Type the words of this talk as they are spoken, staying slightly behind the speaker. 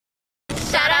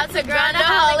out to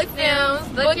Grandaholic Films.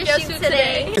 Book your shoot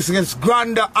today. It's against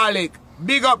Grandaholic.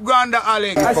 Big up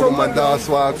Grandaholic. I fuck with my dog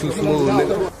Swag Too Smooth,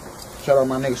 nigga. Shout out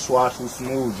my nigga Swag Too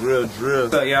Smooth, drill.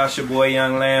 What's up, y'all? It's your boy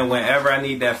Young Land. Whenever I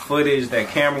need that footage, that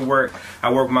camera work,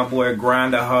 I work with my boy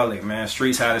Grandaholic, man.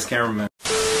 Streets hottest cameraman.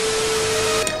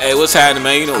 Hey, what's happening,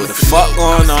 man? You know what the fuck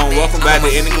going on. Welcome back to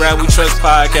In the Grab We Trust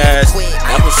podcast,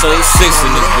 episode 6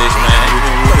 in this bitch, man.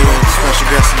 Special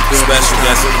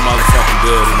guest in the motherfucking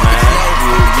building, man.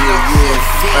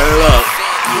 Hey, look,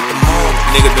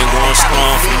 nigga been going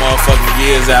strong for motherfucking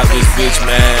years out this bitch,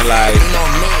 man. Like,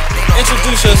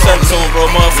 introduce yourself to him, bro.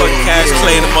 Motherfucking Cash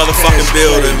Clay in the motherfucking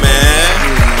building, man.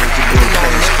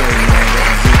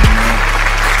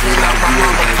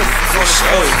 For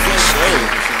sure.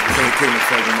 Came to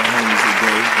fuck with my homies today,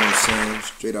 you know what I'm saying?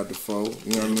 Straight out the foe,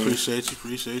 you know what I mean?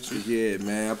 Appreciate you. Yeah,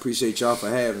 man, I appreciate y'all for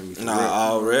having me.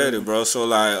 Already, bro. So,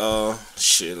 like,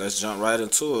 shit, let's jump right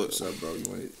into it. What's up, bro? You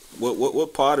want it?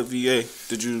 What part of VA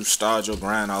did you start your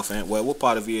grind off in? Well, what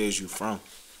part of VA is you from?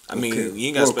 I mean, you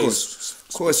ain't got space.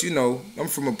 Of course, you know, I'm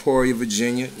from Emporia,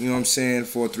 Virginia, you know what I'm saying?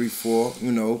 434,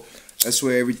 you know. That's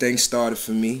where everything started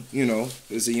for me, you know,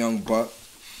 as a young buck,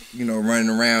 you know, running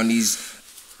around these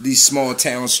small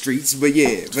town streets. But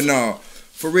yeah, but no,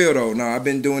 for real though, no, I've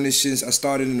been doing this since I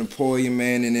started in Emporia,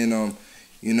 man, and then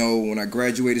you know, when I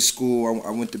graduated school,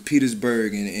 I went to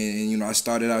Petersburg, and you know, I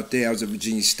started out there. I was at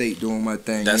Virginia State doing my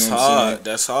thing. That's you know hard.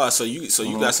 That's hard. So you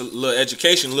got some little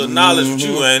education, little knowledge with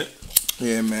you, ain't it?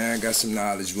 Yeah, man, I got some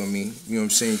knowledge with me. You know what I'm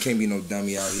saying? Can't be no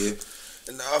dummy out here.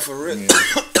 Nah, for real.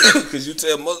 Because you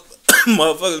tell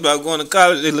motherfuckers about going to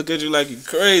college, they look at you like you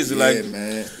crazy. Yeah, like,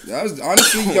 man. That was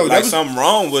honestly, yo, like that was something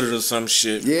wrong with it or some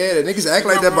shit. Yeah, the niggas act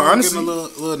like that, but honestly, getting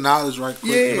a little knowledge right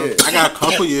quick. Yeah, you know? I got a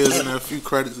couple years and a few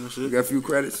credits and shit. You got a few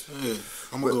credits. Yeah,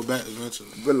 I'm gonna go back eventually.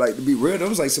 But like, to be real, that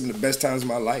was like some of the best times of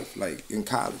my life, like in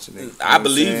college. Nigga. I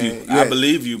believe you. Yeah. I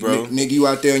believe you, bro. Nigga, you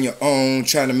out there on your own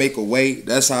trying to make a way.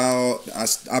 That's how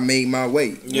I made my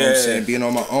way. You know what I'm saying? Being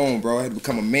on my own, bro. I had to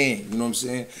become a man. You know what I'm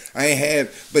saying? I ain't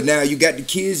have, but now you got the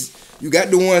kids. You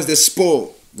got the ones that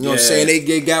spoiled. You know what I'm saying?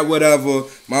 They got whatever.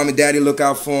 Mom and daddy look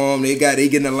out for them. They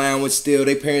getting allowance still.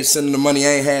 They parents sending the money. I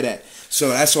ain't had that. So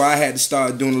that's why I had to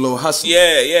start doing a little hustle.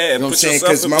 Yeah. You know what I'm saying?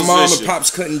 Because my mom and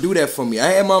pops couldn't do that for me. I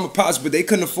had mom and pops, but they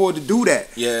couldn't afford to do that.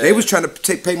 Yeah. They was trying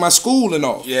to pay my school and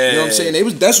all. Yeah. You know what I'm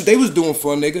saying? That's what they was doing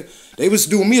for a nigga. They was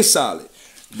doing me a solid.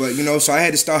 But, you know, so I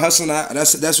had to start hustling.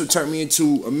 That's what turned me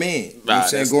into a man. You know what I'm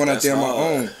saying? Going out there on my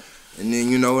own. And then,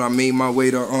 you know, I made my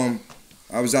way to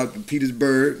I was out to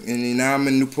Petersburg, and then now I'm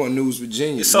in Newport News,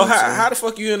 Virginia. So how the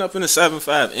fuck you end up in the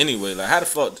 7.5 anyway? Like how the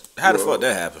fuck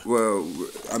that happened? Well,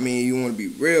 I mean, you want to be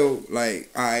real, like,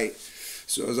 all right.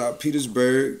 So I was out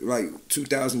Petersburg, like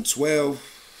 2012,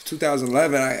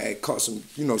 2011. I had caught some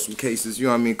cases. You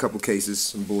know what I mean? A couple cases,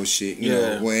 some bullshit. You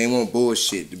know, well, ain't want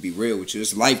bullshit to be real with you.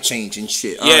 It's life changing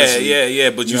shit. Honestly.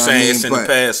 Yeah. But you saying it's in the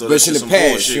past, so it's in the past.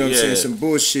 Bullshit. You know what I'm saying? Some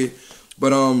bullshit.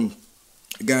 But I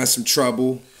got in some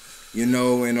trouble. You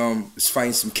know, and was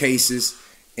fighting some cases,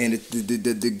 and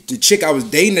the chick I was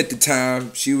dating at the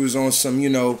time, she was on some, you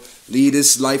know, leave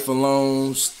this life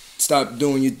alone, stop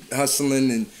doing your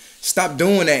hustling, and stop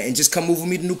doing that, and just come move with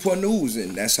me to Newport News,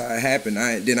 and that's how it happened.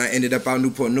 Then I ended up out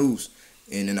Newport News,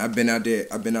 and then I've been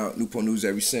out Newport News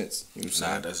ever since. You know what I'm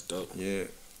saying? Nah, that's dope. Yeah.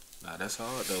 Nah, that's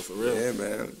hard though, for real. Yeah,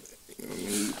 man. You know what I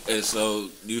mean? And so,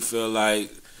 do you feel like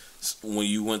when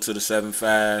you went to the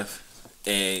 7.5?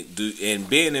 And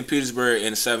being in Petersburg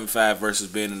in the 7.5 versus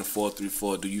being in the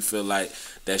 434, do you feel like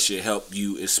that should help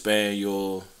you expand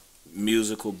your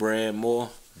musical brand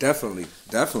more? Definitely,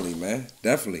 man,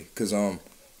 definitely. Cause when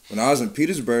I was in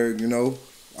Petersburg, you know,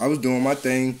 I was doing my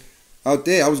thing out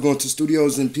there. I was going to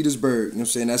studios in Petersburg. You know what I'm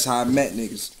saying? That's how I met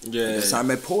niggas. Yeah. That's how I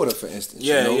met Porter, for instance.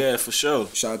 Yeah, you know? Yeah, for sure.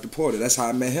 Shout out to Porter. That's how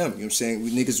I met him. You know what I'm saying? We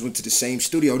niggas went to the same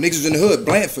studio. Niggas was in the hood,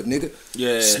 Blandford, nigga.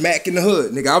 Yeah. Smack in the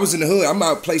hood, nigga. I was in the hood. I'm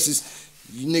out places.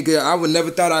 Nigga, I would never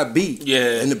thought I'd be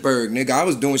in the Berg, nigga. I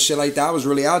was doing shit like that. I was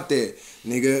really out there,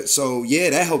 nigga. So yeah,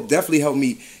 that definitely helped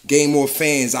me gain more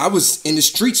fans. I was in the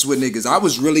streets with niggas. I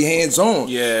was really hands on.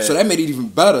 Yeah. So that made it even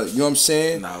better. You know what I'm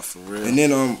saying? Nah, for real. And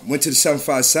then went to the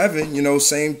 757. You know,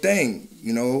 same thing.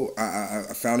 You know,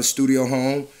 I found a studio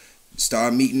home.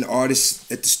 Started meeting artists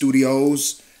at the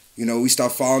studios. You know, we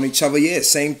start following each other. Yeah,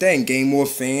 same thing. Gain more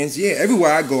fans. Yeah,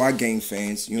 everywhere I go, I gain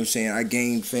fans. You know what I'm saying? I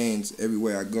gain fans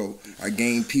everywhere I go. I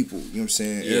gain people. You know what I'm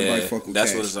saying? Yeah, everybody fuck with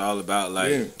that's Cash. What it's all about.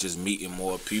 Like, just meeting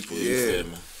more people. You feel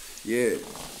me? Yeah,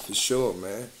 for sure,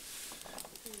 man.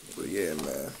 But yeah,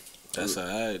 man. That's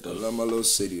alright, though. I love my little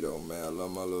city, though, man.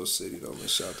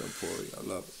 Shout out to Emporia. I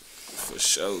love it. For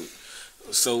sure.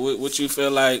 So what you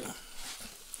feel like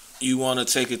you want to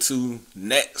take it to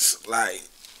next? Like,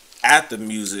 after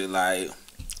music, like,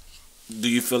 do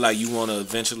you feel like you want to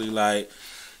eventually, like,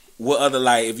 what other,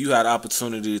 like, if you had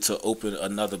opportunity to open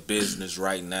another business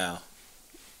right now,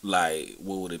 like,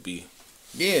 what would it be?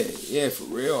 Yeah, for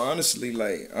real. Honestly,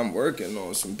 like, I'm working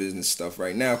on some business stuff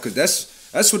right now, cause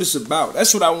that's what it's about.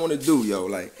 That's what I want to do, yo.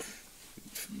 Like,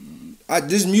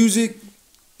 this music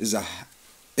is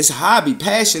it's a hobby,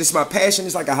 passion. It's my passion.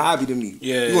 It's like a hobby to me.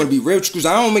 Yeah. You want to be real? Because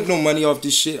I don't make no money off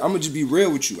this shit. I'm going to just be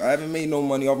real with you. I haven't made no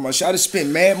money off my shit. I just spent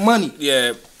mad money.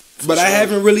 Yeah. But I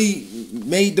haven't really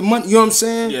made the money. You know what I'm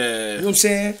saying? Yeah. You know what I'm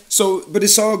saying? So, but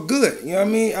it's all good. You know what I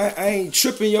mean? I ain't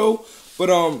tripping, yo. But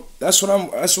that's what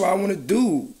I want to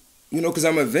do. You know, because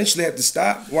I'm gonna eventually have to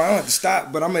stop. Well, I don't have to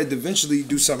stop, but I'm gonna eventually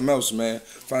do something else, man.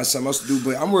 Find something else to do.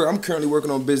 But I'm currently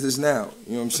working on business now.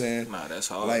 You know what I'm saying? Nah, that's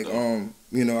hard. Like, though.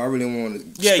 You know, I really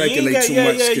want to Yeah, you ain't speculate got- too yeah,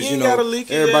 much yeah, because you you ain't know gotta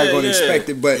leak it. everybody Yeah, gonna yeah. expect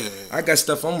it. But I got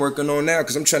stuff I'm working on now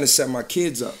because I'm trying to set my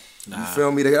kids up. You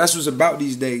feel me? That's what's about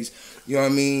these days. You know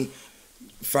what I mean?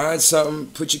 Find something,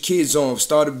 put your kids on,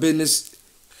 start a business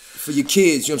for your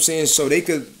kids. You know what I'm saying? So they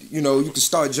could, you know, you could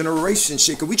start generation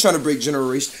shit. Cause we trying to break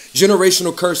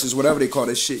generational curses, whatever they call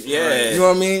that shit. Yeah. You know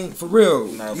what I mean? For real.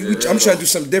 Nah, for I'm real. trying to do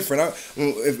something different.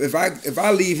 If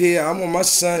I leave here, I want my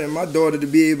son and my daughter to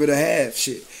be able to have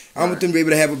shit. I want them to be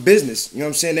able to have a business. You know what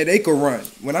I'm saying? That they could run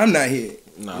when I'm not here.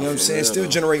 Nah, you know what I'm for saying? real, Still though.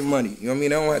 generate money. You know what I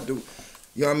mean? I don't have to.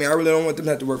 You know what I mean? I really don't want them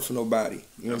to have to work for nobody.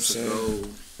 You know what I'm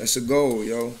saying? That's a goal,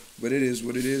 yo. But it is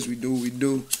what it is. We do what we do.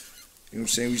 You know what I'm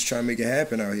saying? We just try to make it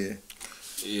happen out here.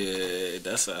 Yeah,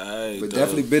 that's alright. But though.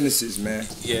 definitely businesses, man.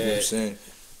 You know what Yeah. I'm saying?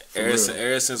 For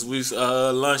Ever since we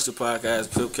launched the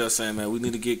podcast, Pip kept saying, man, we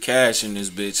need to get cash in this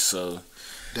bitch. So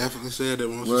Definitely said that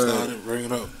once Word. we started, bring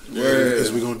it up. Word.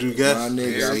 Because we going to do guests. My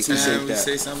niggas, I Every appreciate time we that.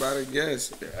 say somebody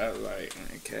guess, I like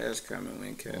when cash coming,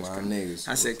 when cash My coming. niggas.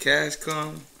 I said cash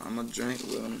come, I'ma drink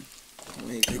with him.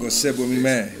 You gonna sip with me,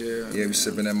 man? Yeah, we man.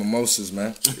 sipping that mimosas,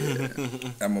 man.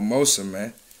 That mimosa,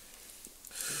 man.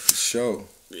 For sure.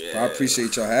 yeah, I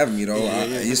appreciate y'all having me, though.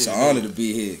 It's an honor to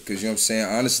be here, because, you know what I'm saying?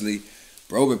 Honestly,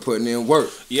 bro been putting in work.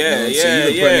 You know yeah, what I'm saying? You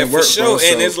been yeah, putting in for work, sure. bro, And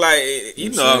so- it's like, You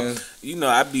know what I'm saying? you know,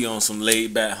 I be on some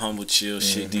laid back, humble, chill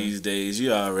shit Mm-hmm. these days.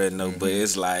 You already know, but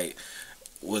it's like,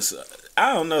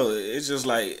 I don't know. It's just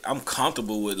like I'm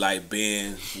comfortable with like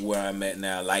being where I'm at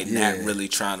now, like not Yeah. really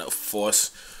trying to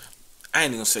force. I ain't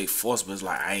even gonna say force, but it's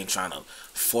like I ain't trying to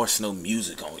force no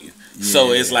music on you.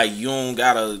 So Yeah. it's like you don't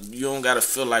gotta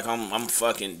feel like I'm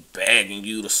fucking begging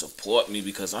you to support me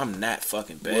because I'm not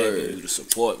fucking begging Word. you to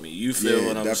support me. You feel Yeah,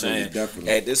 what I'm definitely, saying?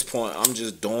 definitely. At this point, I'm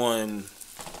just doing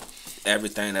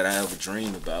everything that I ever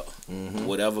dreamed about. Mm-hmm.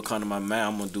 Whatever come to my mind,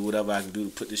 I'm gonna do whatever I can do to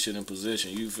put this shit in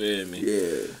position. You feel me?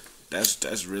 Yeah.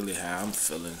 That's really how I'm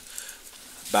feeling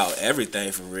about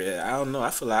everything for real. I don't know. I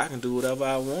feel like I can do whatever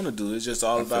I want to do. It's just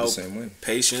all I feel the about same way.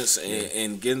 patience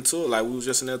and getting to it. Like we was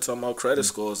just in there talking about credit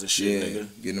scores and shit, Yeah, nigga.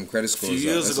 getting them credit A scores few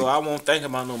up. years That's ago, I won't think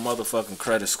about no motherfucking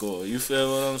credit score. You feel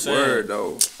what I'm saying? word,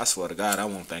 though. I swear to God, I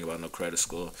won't think about no credit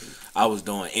score. I was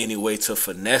doing any way to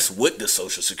finesse with the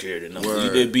Social Security number. You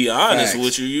Word. did be honest Facts.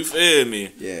 with you feel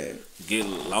me? Yeah. Get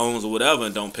loans or whatever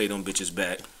and don't pay them bitches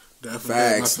back. Definitely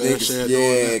Facts, my fair niggas. share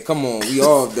doing Yeah, come on. We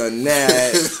all done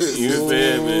that. You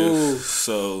feel me? Ooh.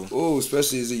 So, Ooh,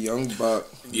 especially as a young buck.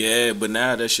 yeah, but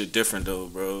now that shit different though,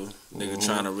 bro. Nigga Mm-hmm.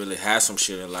 trying to really have some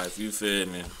shit in life. You feel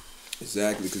me?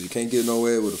 Exactly, because you can't get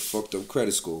nowhere with a fucked up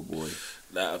credit score, boy.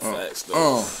 Nah, facts though.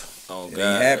 Oh, Oh, it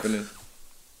God. ain't happening. You know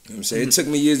what I'm saying? It took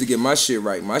me years to get my shit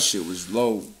right. My shit was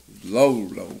low.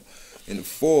 In the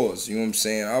fours. You know what I'm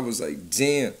saying? I was like,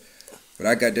 damn. But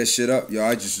I got that shit up. Yo,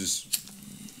 I just was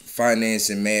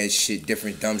financing mad shit,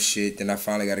 different dumb shit. Then I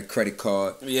finally got a credit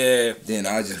card. Yeah. Then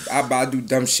I do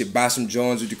dumb shit, buy some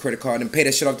Jones with the credit card, and pay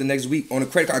that shit off the next week on the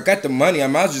credit card. I got the money. I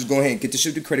might as well just go ahead and get the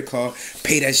shit with the credit card,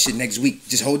 pay that shit next week.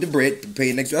 Just hold the bread, pay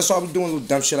it next week. That's all I was doing, little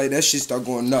dumb shit like that. Shit start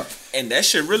going up. And that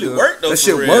shit really Yeah. worked though. That for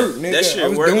shit real. worked, nigga. That I shit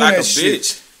was worked doing like that a shit.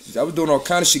 bitch. I was doing all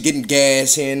kind of shit, getting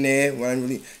gas here and there.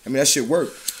 That shit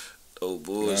worked. Oh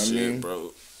bullshit, I mean?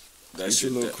 bro. That Get your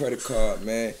shit. little credit card,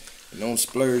 man. And don't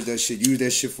splurge that shit. Use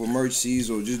that shit for emergencies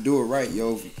or just do it right,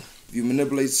 yo. If you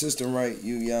manipulate the system right,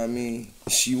 you know what I mean?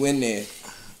 You in there.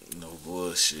 No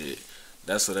bullshit.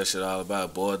 That's what that shit all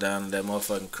about. Boil down to that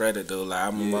motherfucking credit though. Like I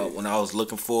remember when I was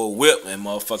looking for a whip and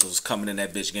motherfuckers was coming in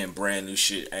that bitch getting brand new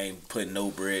shit. I ain't putting no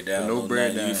bread down. No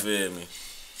bread nothing, You down. feel me?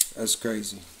 That's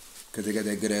crazy. Because they got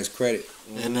that good ass credit.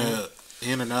 And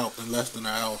in and out in less than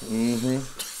an hour. Mm-hmm.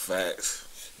 Facts.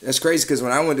 That's crazy because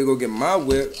when I went to go get my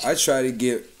whip, I tried to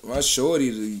get my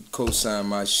shorty to co-sign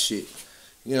my shit.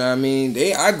 You know what I mean?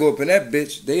 I go up in that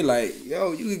bitch. They like,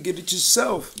 yo, you can get it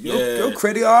yourself. Yeah. Your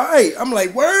credit all right. I'm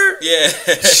like, word? Yeah.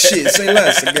 Shit, say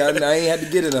less. I ain't had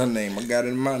to get it in her name. I got it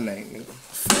in my name. Nigga.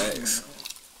 Facts.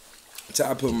 That's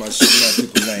how I put my shit in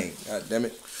other people's name. God damn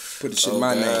it. Put the shit in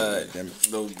my name. God damn it.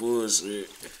 No bullshit.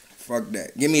 Fuck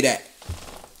that. Give me that.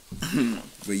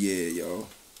 But yeah, yo.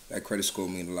 That credit score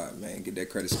mean a lot, man. Get that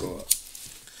credit score up.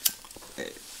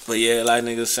 But yeah, like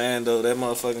niggas saying though, that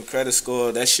motherfucking credit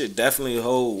score, that shit definitely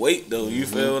hold weight though. You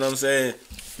feel what I'm saying?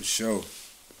 For sure.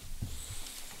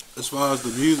 As far as the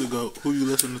music go, who you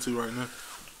listening to right now?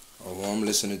 Oh, who I'm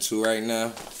listening to right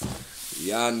now?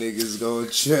 Y'all niggas go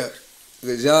trip.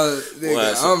 Cause y'all,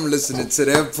 nigga, I'm listening to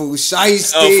that Pooh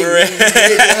Shiesty. Oh, for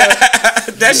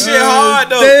real? That shit hard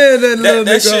though. Damn,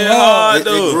 That shit hard It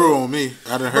though. grew on me.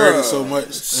 I done heard it so much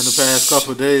in the past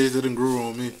couple of days. It done grew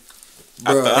on me.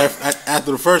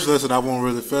 After the first listen, I wasn't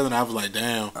really feeling it. I was like,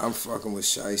 damn. I'm fucking with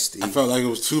Shiesty. I felt like it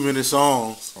was 2 minute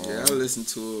songs. Yeah, I listened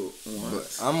to it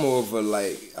once. But I'm more of a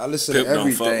like, I listen Pip to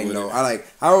don't fuck everything with though. it.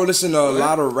 I don't listen to a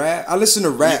lot of rap. I listen to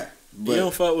rap, You but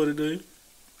don't fuck with it, do you?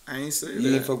 I ain't say you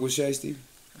didn't that. fuck with Shiesty?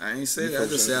 I ain't say You that. I fuck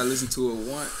just with said I listened to it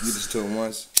once. You listened to it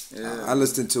once? Yeah. I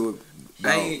listened to it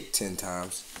about ain't- 10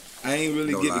 times. I ain't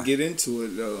really No get lie. to get into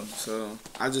it though. So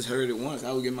I just heard it once.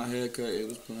 I would get my hair cut. It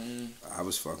was playing. I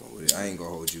was fucking with it. I ain't gonna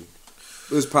hold you.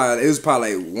 It was probably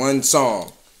like one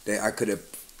song that I could have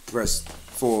pressed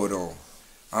forward on,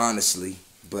 honestly.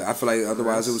 But I feel like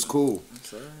otherwise it was cool.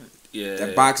 That's all right. Yeah.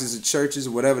 That boxes of churches,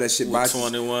 whatever that shit. With Boxes,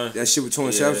 21. that shit with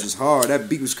 21 Yeah. was hard. That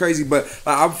beat was crazy. But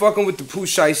like, I'm fucking with the Pooh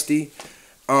Shiesty.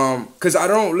 Cause I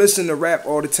don't listen to rap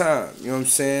all the time. You know what I'm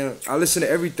saying? I listen to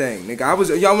everything,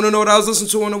 nigga. Y'all wanna know what I was listening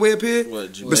to on the way up here?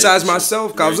 What, Jamaican Besides shit?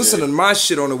 myself, cause I was Reggae. listening to my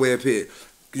shit on the way up here.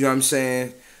 You know what I'm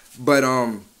saying? But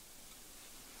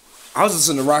I was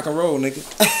listening to rock and roll, nigga.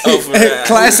 Oh, for real?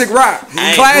 Classic rock. I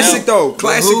ain't Classic know. though.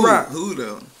 Classic Who? rock. Who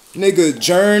though? Nigga,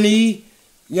 Journey.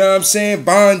 You know what I'm saying?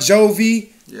 Bon Jovi.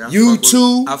 Yeah,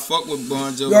 U2. I fuck with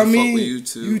Bon Jovi. You know what I I mean? fuck with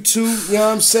U2. U2, you know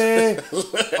what I'm saying?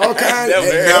 All kinds Never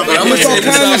heard of of I'ma tell you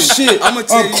kind of something. shit. I'ma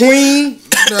tell you- Queen.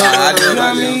 I know You know what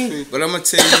about I them. mean? But I'm gonna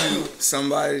tell you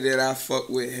somebody that I fuck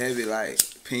with heavy, like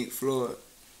Pink Floyd.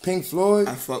 Pink Floyd.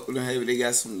 I fuck with them heavy. They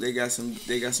got some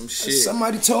shit.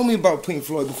 Somebody told me about Pink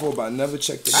Floyd before, but I never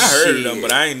checked it out. I heard of Shit. them,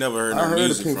 but I ain't never heard I no heard of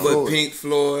music Pink from Floyd. them. But Pink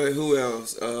Floyd, who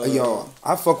else? Yo,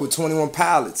 I fuck with 21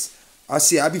 Pilots.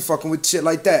 I be fucking with shit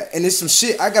like that. And there's some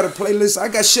shit. I got a playlist. I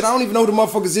got shit. I don't even know who the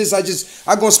motherfuckers is.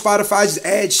 I go on Spotify, I just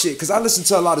add shit. Cause I listen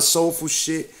to a lot of soulful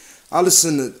shit. I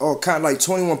listen to all kind of like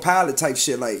 21 Pilot type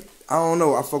shit. Like, I don't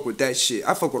know. I fuck with that shit.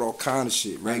 I fuck with all kind of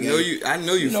shit. I Reggae.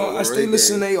 know you. You know, fuck I with stay reggae.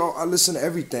 listening. I listen to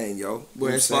everything, yo. You know But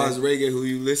what as I'm far as saying? reggae, who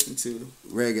you listen to?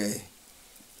 Reggae.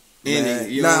 Any? Man.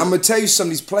 You Now know? I'm gonna tell you some of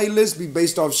these playlists be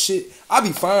based off shit. I be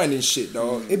finding shit,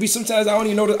 dog. It be sometimes I don't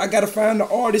even know that I gotta find the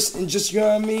artist and just, you know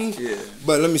what I mean? Yeah.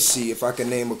 But let me see if I can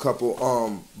name a couple.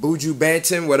 Buju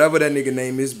Banton, whatever that nigga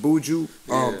name is, Buju.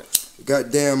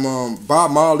 Goddamn,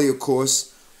 Bob Marley, of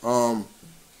course.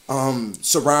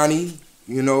 Serrani,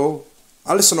 you know.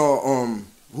 I listen to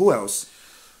who else?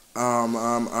 Yeah. I'm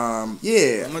gonna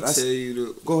that's- tell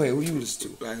you Go ahead. Who you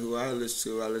listen to? like who I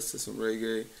listen to. I listen to some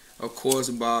reggae. Of course,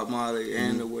 Bob Marley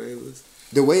and the Wailers.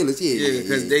 The Wailers. Yeah. Yeah,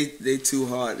 because they too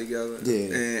hard together.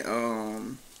 Yeah.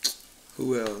 And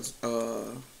who else?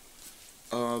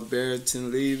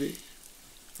 Barrington Levy.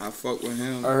 I fuck with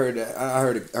him. I heard that. I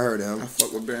heard of him. I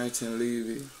fuck with Barrington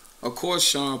Levy. Of course,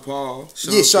 Sean Paul.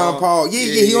 Sean Paul. Yeah,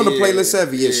 he on the playlist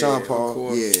heavy. Yeah, Sean of Paul.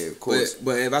 course. Yeah, of course.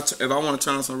 But if I want to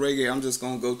turn on some reggae, I'm just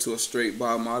gonna go to a straight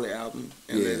Bob Marley album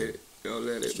and Yeah. let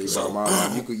it Straight go. Bob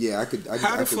Marley. You could, yeah, I could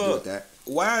How the do with fuck- that.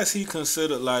 Why is he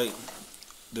considered like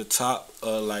the top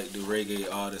like the reggae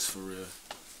artist for real?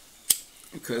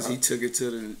 Because he took it to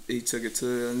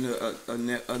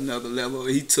another level.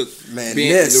 He took Man,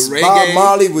 being this the reggae, Bob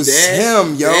Marley was that,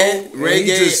 him, yo. that, And he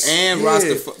reggae just- and yeah.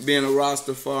 being a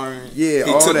Rastafarian. Yeah,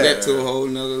 he all took that. that to a whole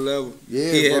nother level. Yeah,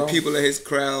 he had bro. people in his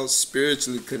crowd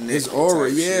spiritually connected. His aura,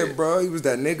 type yeah, shit. bro. He was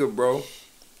that nigga, bro.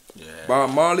 Yeah.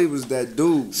 Bob Marley was that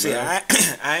dude. See, man.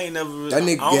 I ain't never. That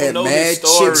nigga I don't had know mad his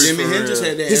story chicks. Jimi for Hendrix real.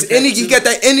 had that. His impact energy, too. you got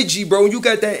that energy, bro. You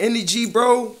got that energy,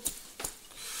 bro.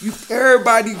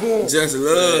 Everybody going. Just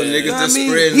love, Yeah. niggas You know what I just mean?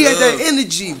 spreading He love. had that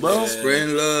energy, bro. Yeah.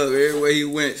 Spreading love everywhere he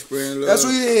went, spreading love. That's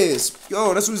what he is.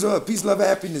 Yo, that's what's up. Peace, love,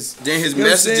 happiness. Then his You know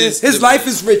what I'm saying? messages. His life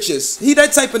is richest. He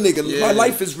that type of nigga. Yeah. My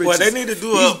life is richest. Well, they need to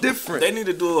do He's different. They need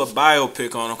to do a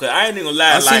biopic on him. Cause I ain't even gonna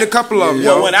lie. I seen a couple of them,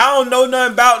 yo. When I don't know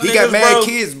nothing about He niggas, got mad bro,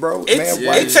 kids, bro.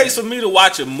 It takes for me to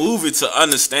watch a movie to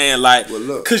understand, like, Well,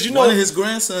 look, cause you know One of his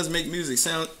grandsons make music.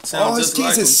 Sound all his just kids,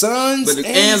 like his him. sons, But the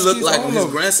and and his look kids, like all his of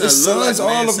them. grandson. His look sons, like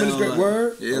all man of them is sound great like-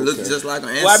 word. Yeah, look just like him.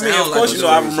 And Well, I mean, sound of course, like you know,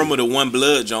 I remember the One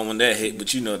Blood joint when that hit,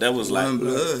 but you know, that was like, One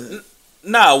Blood.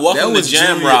 nah, That Welcome to was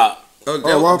Jam Junior. Rock. Oh,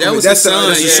 Welcome. was That's his son.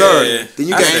 his yeah. son. Then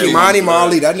you I got said Kimani One Blood.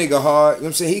 Marley. That nigga hard. You know what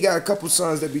I'm saying? He got a couple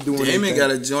sons that be doing Damon anything. got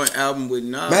a joint album with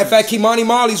Nas. Matter of fact, Kimani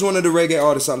Marley's one of the reggae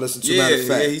artists I listen to. yeah, matter of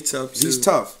fact. yeah, he tough too. He's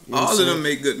tough. You know what All I'm of saying? them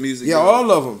make good music. Yeah, though.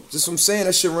 all of them. Just what I'm saying,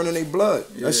 that shit running their blood.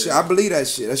 Yeah. That shit, I believe that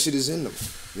shit. That shit is in them. You know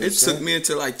what I'm It took saying? me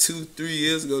until like 2-3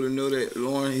 years ago to know that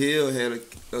Lauryn Hill had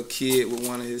a kid with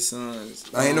one of his sons.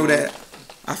 I ain't know that.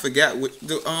 I forgot what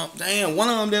damn, one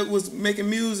of them that was making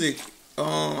music.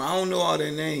 I don't know all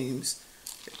their names.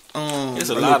 It's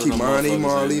a I know lot of them Kimani motherfuckers,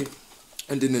 Marley. man.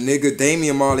 And then the nigga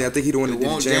Damian Marley, I think he the one that It did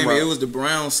the won't Jam Jamie, it Rock. was the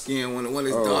brown skin one. The one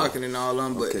that's Oh. darker than all of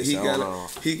them. But Okay, he so I got don't know.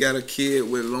 he got a kid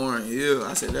with Lauryn Hill.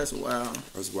 I said that's wild.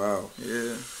 That's wild.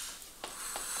 Yeah,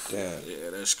 Damn. Yeah,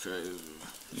 that's crazy.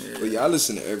 yeah. But yeah, I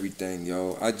listen to everything,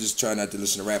 yo. I just try not to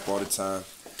listen to rap all the time.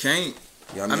 Can't,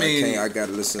 You know what I mean? I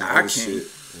gotta listen to I other can't. shit. You know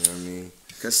what I mean?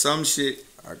 cause some shit,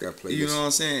 I got playlists. you know what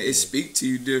I'm saying, it speak to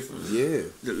you different. Yeah.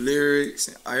 The lyrics,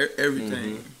 and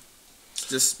everything,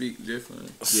 just speak differently.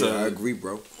 So, Yeah, I agree,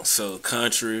 bro. So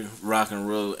country, rock and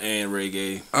roll, and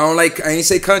reggae. I ain't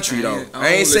say country I though. ain't- I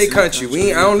ain't say listen to country.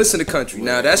 country. I don't listen to country.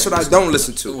 Now that's what I don't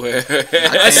listen to. Where?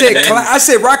 I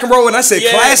said rock and roll and I said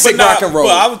classic rock and roll.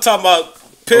 Well, I was talking about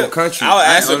Pip. Oh, country. I was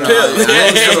asking I Pip.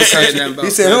 don't say nothing about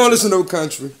He said he don't country. listen to no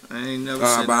country. I ain't never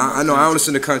But said I know I don't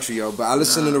listen to country, yo. But I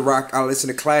listen to the rock. I listen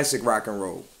to classic rock and roll.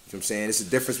 You know what I'm saying? It's a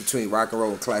difference between rock and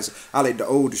roll and classic. I like the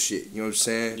older shit. You know what I'm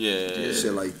saying? Yeah,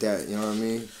 Shit like that. You know what I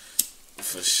mean?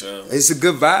 for sure. It's a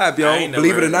good vibe, I yo. ain't never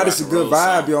Believe it or heard not, a it's a rock and good roll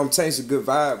vibe, song. yo. I'm telling you, it's a good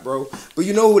vibe, bro. But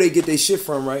you know who they get their shit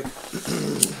from, right?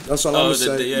 That's all I'm gonna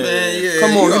say. yeah. Man, yeah,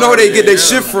 Come on, you know where they get their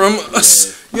shit from.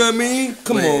 You know what I mean?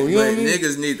 Come on, you know what I mean?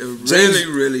 Niggas need to really,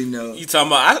 really know. You talking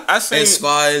about? I seen. As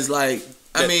far as like,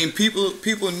 I mean,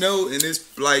 people know, and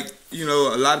it's like, you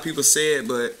know, a lot of people say it,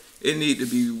 but it need to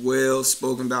be well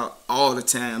spoken about all the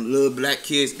time. Little black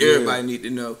kids, everybody need to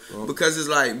know, because it's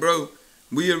like, bro,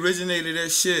 we originated that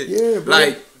shit. Yeah, bro.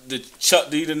 Like, the Chuck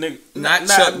D, the nigga. not I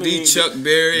Chuck mean, D, Chuck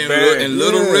Berry, and, Berry. and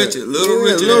Little Yeah. Richard. Little Yeah,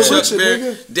 Richard Little and Chuck Richard, Berry,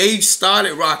 nigga. they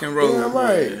started rock and roll. Yeah,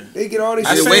 right. They get all these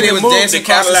I shit. The way seen they the was movie, dancing the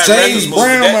Cadillac James Records movie.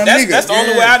 Brown, my That's nigga. the only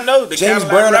Yeah. way I know. The James Cadillac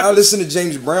Brown, I Records. listen to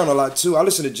James Brown a lot too. I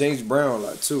listen to James Brown a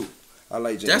lot too. I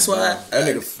like James That's why Brown. That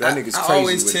nigga's I crazy.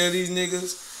 always with it. tell these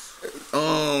niggas,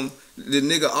 the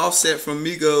nigga Offset from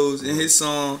Migos in his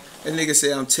song, that nigga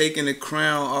said, "I'm taking the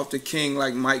crown off the king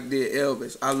like Mike did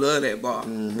Elvis." I love that bar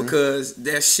because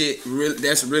that shit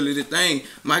that's really the thing.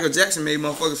 Michael Jackson made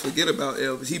motherfuckers forget about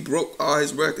Elvis. He broke all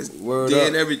his records,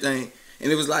 did everything,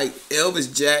 and it was like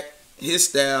Elvis jacked his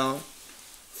style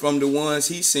from the ones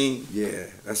he seen, Yeah,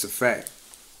 that's a fact.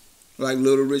 like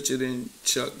Little Richard and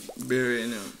Chuck Berry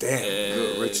and them. Damn, Yeah.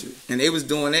 Little Richard. And they was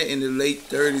doing that in the late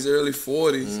 30s, early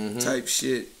 40s type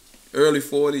shit. Early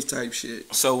 40s type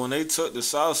shit. So when they took the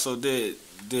South, so did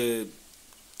the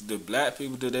black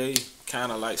people, did they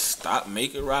kind of like stop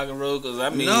making rock and roll? Because I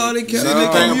mean, No, they kept No.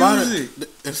 making Thing about music. it,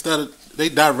 instead of they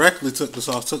directly took the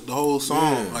song, took the whole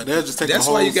song. Yeah. Like they'll just take That's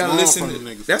the whole why you gotta song listen from to. the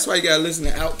niggas. That's why you gotta listen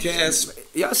to Outkast.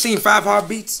 Y'all seen Five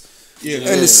Heartbeats? Yeah.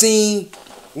 And the scene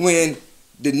when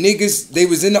the niggas, they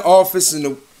was in the office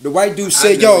and the white dude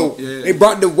said, know, yo, yeah. they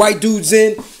brought the white dudes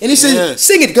in. And he said, Yeah.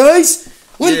 sing it, guys.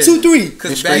 1, Yeah. 2, 3.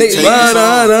 Cause And back they- then,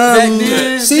 Back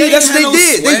then, See, they that's what ain't they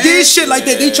had did. no They did swag. shit like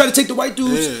that. They try to take the white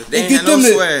dudes Yeah. They and ain't get had no them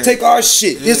to swag. take our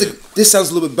shit. Yeah. This sounds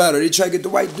a little bit better. They try to get the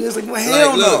white dudes like, well,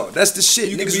 hell no. look, That's the shit.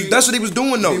 you could Niggas, be- that's what they was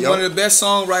doing though, Be yo. one of the best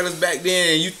songwriters back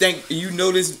then, and you think you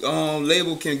know this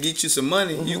label can get you some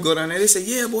money. You go down there, they say,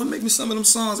 "Yeah, boy, make me some of them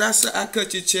songs." I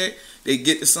cut your check. They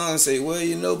get the song and say, "Well,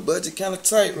 you know, budget kind of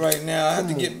tight right now. I have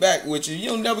to get back with you. You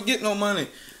don't never get no money."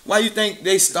 Why you think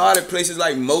they started places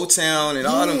like Motown and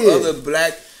all them Yeah. other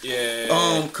black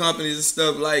yeah, companies and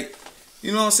stuff, like,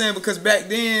 you know what I'm saying? Because back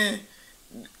then,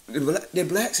 the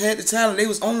blacks had the talent. They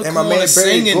was on the And my corner man Barry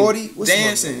singing, Gordy? What's my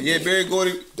dancing. man? Yeah, Barry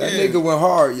Gordy. That yeah. nigga went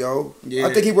hard, yo. Yeah.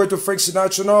 I think he worked with Frank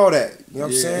Sinatra and all that. You know what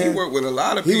I'm Yeah, saying? he worked with a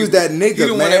lot of He people. was that nigga, He the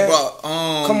one man. that brought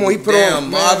Come on, he put damn, on,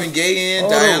 man. Marvin Gaye in, All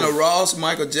Diana those. Ross,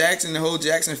 Michael Jackson, the whole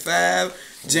Jackson 5,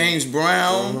 James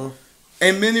Brown.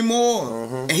 and many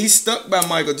more. And he's stuck by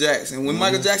Michael Jackson. When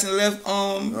Michael Jackson left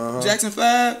Jackson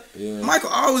 5, Michael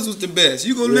always was the best.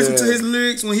 You go listen to his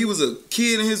lyrics when he was a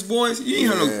kid and his voice, you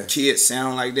ain't heard no kid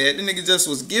sound like that. The nigga just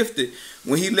was gifted.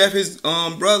 When he left his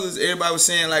brothers, everybody was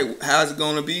saying like, how's it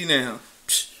gonna be now?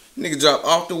 Nigga dropped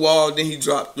Off the Wall, then he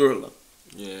dropped Thriller.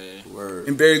 Yeah. Word.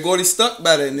 And Berry Gordy stuck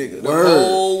by that nigga the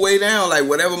whole way down. Like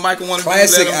whatever Michael wanted to do,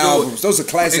 Classic let him albums. do it. Those are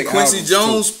classic and Quincy albums.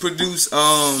 Jones produced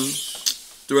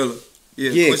Thriller.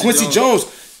 Yeah, Quincy Jones.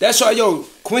 That's why,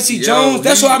 Quincy Jones.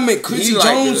 That's what I meant. Quincy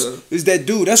Jones is that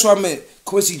dude. That's what I meant.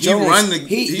 Quincy Jones.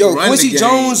 Quincy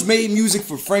Jones made music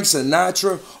for Frank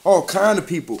Sinatra, all kind of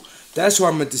people. That's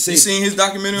what I meant to say. You seen his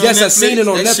documentary on Netflix? Yes, I seen it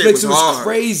on Netflix. It was hard.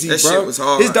 crazy, that bro. Shit was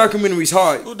hard. His documentary's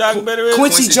hard. Who documentary is?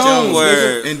 Quincy Jones.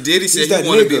 And Diddy said he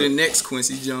wanted to be the next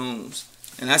Quincy Jones.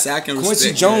 And I said I can respect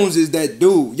Quincy Jones is that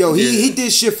dude. He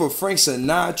did shit for Frank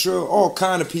Sinatra, all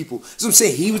kind of people. That's what I'm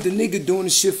saying. He was the nigga doing the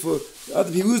shit for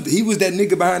other people. He was that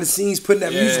nigga behind the scenes putting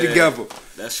that music together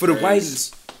for the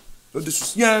whites. You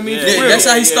know what I mean? Yeah, that's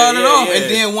how he started off. And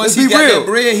then once he got that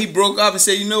bread, he broke off and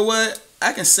said, you know what?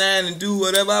 I can sign and do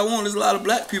whatever I want. There's a lot of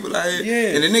black people out here.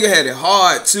 Yeah. And the nigga had it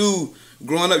hard too.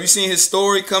 Growing up, you seen his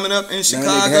story coming up in Chicago.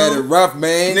 Nigga had it rough,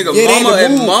 man.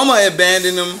 Nigga, mama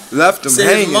abandoned him. Left him said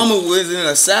hanging. His mama was in an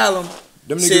asylum.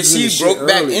 Said she broke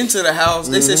back into the house.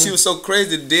 They said she was so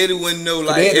crazy that daddy wouldn't know,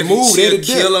 like, if she'd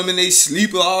kill him and they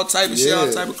sleep or all type of shit,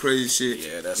 all type of crazy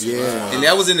shit. Yeah, that's And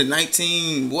that was in the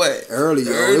 19 what? Early,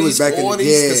 it was back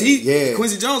 40s, in the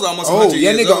Quincy Jones almost 100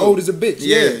 years old. That nigga old as a bitch.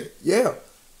 Yeah.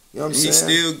 You know what I'm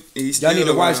saying? He's still y'all need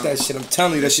to watch that shit. I'm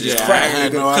telling you, that shit is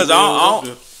crack. Because I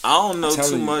don't know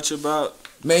too much about.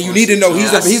 Man, you need to know.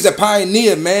 He's a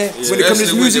pioneer, man. Yeah. When it comes to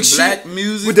this music shit,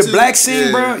 with the black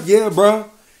scene, bro. Yeah, bro.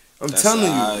 I'm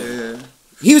telling you.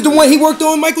 He was the one. He worked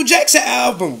on Michael Jackson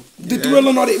album, the Thriller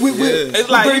and all that. It's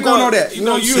like all that. You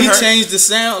know, he changed the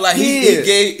sound. Like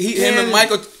him and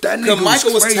Michael. Because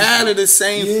Michael was tired of the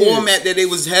same format that they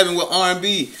was having with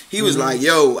R&B. He was like,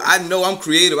 "Yo, I know I'm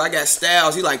creative. I got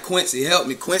styles." He like, Quincy, help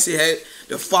me. Quincy had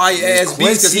the fire ass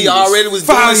beats because he already was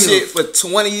doing shit for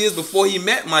 20 years before he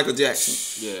met Michael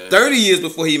Jackson. 30 years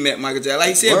before he met Michael Jackson. Like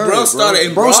he said, bro started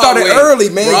in Broadway. Started early,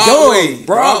 man.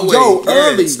 Broadway.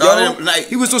 Early. Started, like,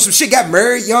 he was doing some shit. Got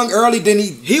married young early. Then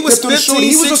he was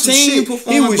 15, 16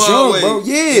 performing. He was young, bro.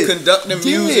 Yeah, conducting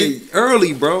music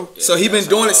early, bro. So he been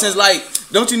doing it since like,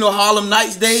 don't you know Harlem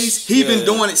Nights days? He been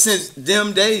doing it since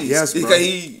them days. Yes, because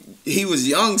he was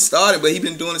young, started, but he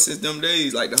been doing it since them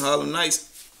days, like the Harlem Nights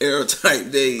era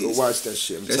type days. Go watch that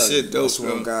shit. That shit dope,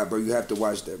 bro. God, bro, you have to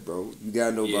watch that, bro. You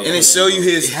gotta know about. And it show you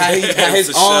how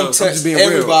his arm touched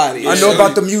everybody. I know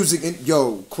about the music.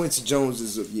 And Quincy Jones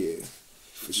is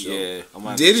for sure.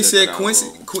 Yeah, Diddy said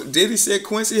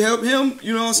Quincy helped him.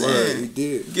 You know what I'm saying? He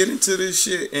did get into this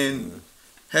shit and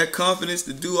had confidence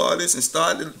to do all this and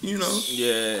start to,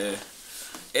 Yeah,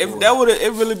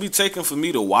 it really be taking for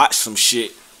me to watch some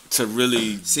shit to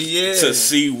really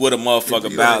see what a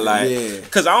motherfucker about,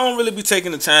 cause I don't really be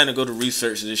taking the time to go to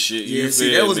research this shit.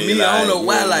 That was me. I don't know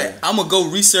why. Like, I'm gonna go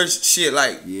research shit.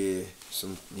 Like,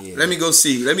 let me go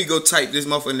see. Let me go type this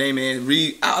motherfucker name and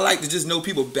read. I like to just know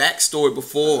people backstory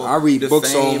before. I read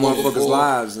books on motherfuckers'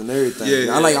 lives and everything.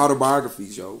 I like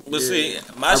autobiographies, yo. But see,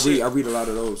 I read a lot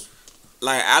of those.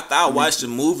 Like, after I watch the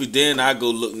movie, then I go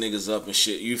look niggas up and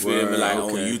shit. You feel me? Like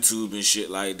on YouTube and shit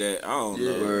like that. I don't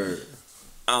know.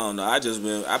 I don't know.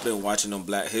 I've been watching them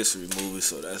Black History movies,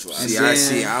 so that's why.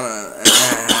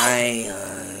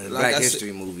 Black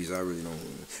History movies. I really don't.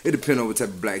 It depends on what type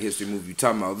of Black History movie you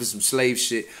talking about. If it's some slave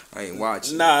shit, I ain't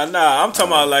watching. Nah. I'm talking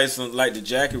about like the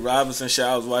Jackie Robinson shit.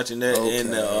 I was watching that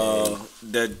and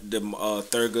the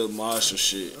Thurgood Marshall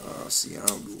shit. See, I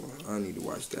don't need to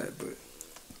watch that, but.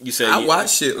 You said I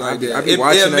watch shit like that. I be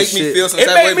watching that make shit. me feel some type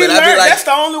type of way, but I be like, that's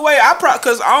the only way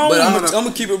cause I don't. But I'm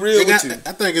gonna keep it real with you.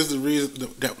 I think it's the reason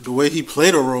the way he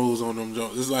played the roles on them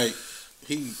Jones. It's like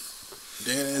he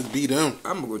dead ass beat them.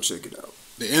 I'm gonna go check it out.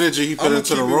 The energy he put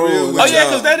into the role. Cause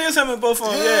that is him in both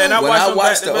of them. Yeah, and I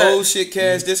watch the old shit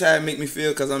cast. This how it make me feel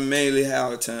because I'm mainly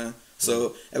Howard time.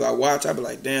 So if I watch, I be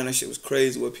like, damn, that shit was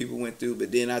crazy what people went through.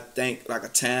 But then I think like a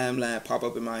timeline pop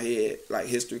up in my head, like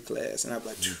history class, and I be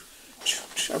like.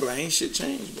 I be like, ain't shit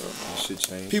changed, bro. Shit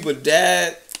changed. People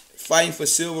died fighting for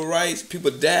civil rights. People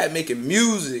died making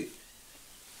music,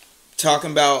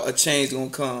 talking about a change gonna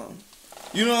come.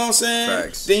 You know what I'm saying?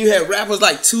 Facts. Then you had rappers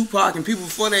like Tupac and people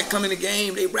before that come in the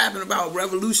game. They rapping about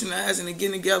revolutionizing and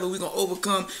getting together. We gonna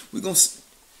overcome. We gonna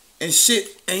and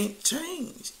shit ain't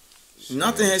changed.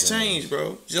 Nothing has changed,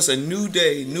 bro. Just a new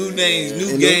day, new names, new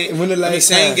And game. when the last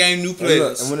same time- game, new and players.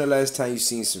 look, and when the last time you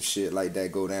seen some shit like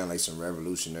that go down, like some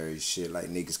revolutionary shit, like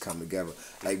niggas come together,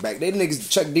 like back then niggas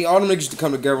Chuck D, all them niggas used to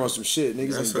come together on some shit.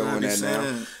 Niggas That's ain't what I doing be that now.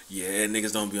 saying. Yeah,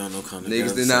 niggas don't be on no kind of Niggas,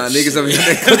 together, niggas shit. over here.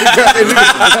 They come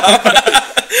together.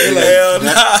 Hell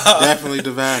no. Definitely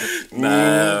divided.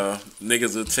 Nah,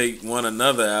 niggas will take one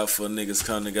another out for niggas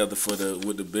come together for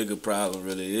what the bigger problem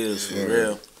really is for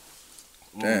real.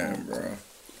 Damn, bro.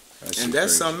 And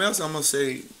that's something else I'm gonna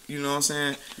say. You know what I'm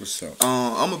saying? What's up?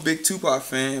 I'm a big Tupac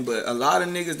fan, but a lot of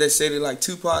niggas that say they like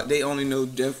Tupac, they only know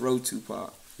Death Row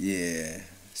Tupac. Yeah.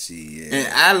 See, yeah. And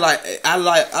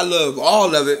I love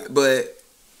all of it, but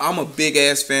I'm a big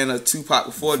ass fan of Tupac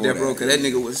before Death Row, because that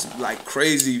nigga was like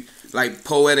crazy, like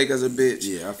poetic as a bitch.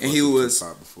 Yeah, I and he fucked with was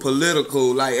Tupac before.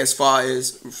 political, like as far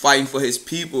as fighting for his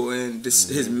people and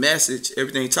his message,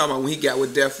 everything he talking about. When he got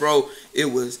with Death Row, it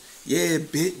was, yeah,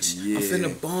 bitch, Yeah. I'm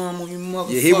finna bomb on you,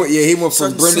 motherfucker. He went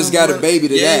from Such Brenda's some Got a Brenda- Baby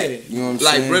to yeah. that. You know what I'm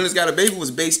Like saying? Brenda's Got a Baby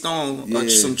was based on Yeah.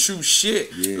 some true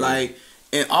shit. Yeah. Like,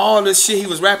 and all this shit he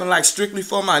was rapping like strictly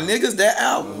for my niggas. That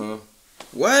album,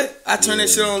 what? I turned that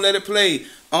shit on, let it play.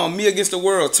 Me Against the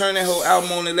World, turn that whole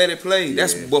album on and let it play.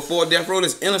 That's before Death Row,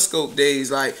 this Interscope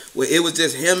days, like where it was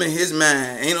just him and his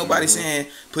mind. Ain't nobody saying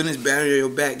putting his barrier on your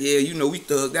back. Yeah, you know we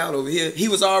thugged out over here. He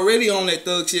was already on that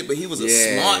thug shit, but he was a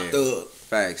smart thug.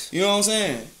 Facts. You know what I'm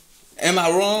saying? Am I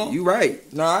wrong? You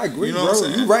right. No, I agree, You know what bro.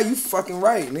 I'm saying? You right. You fucking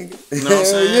right, nigga. You know what I'm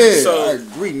saying? Yeah, So- I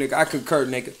agree, nigga. I concur,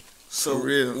 nigga. So For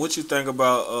real. what you think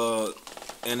about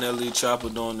NLE Chopper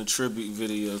doing the tribute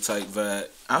video type vibe?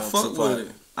 I on fuck Tupac? with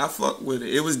it. I fuck with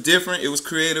it. It was different. It was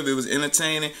creative. It was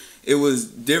entertaining. It was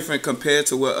different compared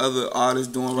to what other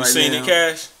artists doing You right seen now. it,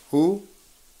 Cash? Who?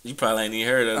 You probably ain't even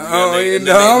heard of it. Oh, yeah,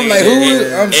 no, I'm like, who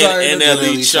is- I'm sorry,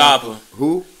 NLE Chopper.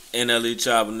 Who? NLE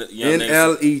Chopper. Young nigga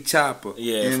NLE Chopper.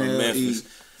 Yeah, from NLE. Memphis.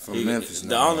 From Memphis. The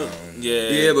no, only, yeah,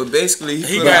 Yeah, but basically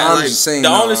he put got out, I'm like, just saying. the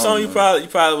no, only I song don't you know.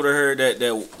 probably would have heard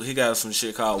that he got some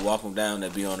shit called "Walk 'Em Down"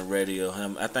 that be on the radio.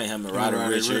 I think him and Roddy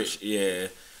Roddy Ricch. Ricch. Yeah,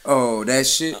 Oh, that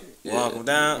shit. Walk 'Em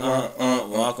Down,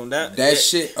 Walk 'Em Down. That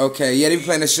shit. Okay, yeah, they be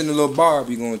playing that shit in the little bar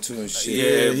be going to and shit.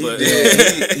 Yeah, he but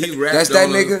did. He rapped. That's that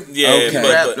on nigga. Yeah, okay. He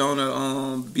but- rapped on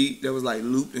a beat that was like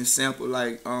looped and sampled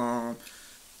like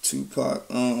Tupac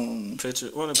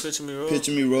Picture me roll.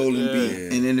 Picture Me Rolling Yeah. beat.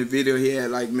 And in the video he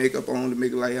had like makeup on to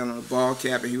make it like he had on a ball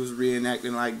cap, and he was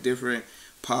reenacting like different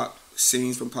pop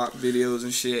scenes from pop videos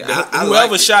and shit. I Whoever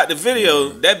liked it. shot the video,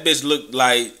 that bitch looked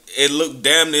like it looked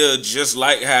damn near just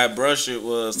like how Brush It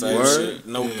was type Word? shit.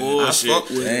 No bullshit. I fuck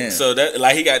with it. Damn. So that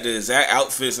like he got the exact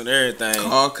outfits and everything.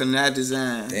 Called Canal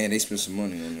Design. Damn, they spent some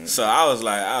money on that. So I was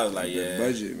like, That yeah.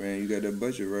 budget, man. You got that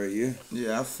budget right, yeah.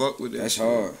 Yeah, I fuck with that. That's shit.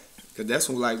 hard. Cause that's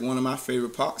like one of my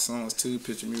favorite pop songs too.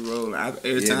 Picture Me Rolling.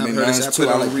 Every Yeah, time I man, heard mine's it, I too. put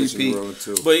it on like Picture Me repeat. Rolling,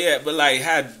 too. But like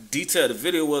how detailed the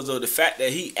video was though, the fact that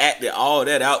he acted all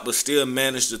that out but still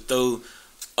managed to throw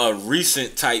a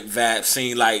recent type vibe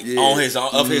scene like Yeah. on his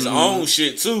own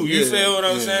shit too. You Yeah, feel what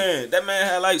I'm saying? That man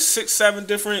had like 6-7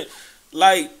 different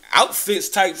like outfits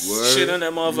type Word. shit on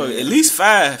that motherfucker. At least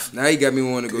 5. Now you got me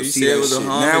wanting to go He see said it that was a shit.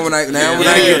 homage. Now when I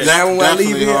Definitely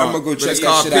leave here, hard. I'm gonna go But check it's that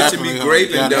called shit out. Picture Me Definitely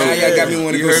Graping hard. though. Now y'all got me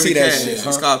wanna You go heard see me, that Cash. shit, It's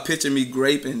huh? called Picture Me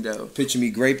Graping though. Picture Me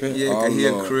graping. Yeah, oh, cause he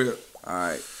a Lord. crib. All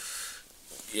right.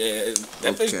 Yeah,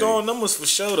 that bitch Okay. throwing numbers for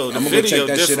sure though. The I'm gonna go video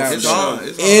check that shit different out. for It's sure. hard.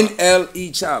 It's hard.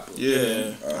 NLE Chopper. Yeah. All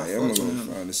right, I'm fuck gonna with go him.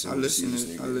 find this. I listen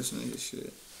to his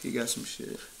shit. He got some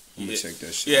shit. I'm gonna check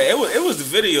that shit. Yeah, it was the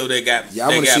video that got Yeah, I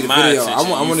want to got see the my video. attention,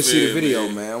 I want you to see the feel video,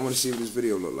 me? man. I want to see what this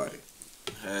video look like.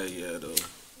 Hell yeah, though.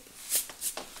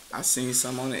 I seen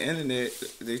some on the internet.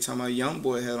 They talking about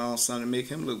YoungBoy had on something to make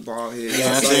him look bald head.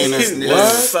 Yeah, I seen that.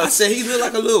 What? I said he looked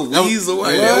like a little weasel.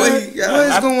 What he got? What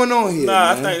is going on here?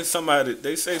 Nah, man? I think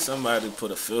somebody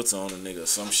put a filter on a nigga or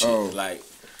some shit. Oh. Like,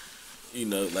 you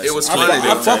know, like It was some funny, clickbait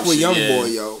I though. fuck type with shit,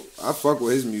 YoungBoy, yo. I fuck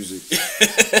with his music.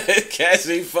 Cash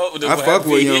ain't fuck with him. I fuck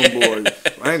with YB.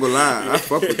 YoungBoy. I ain't gonna lie. I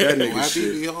fuck with that nigga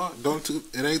shit. YB hard.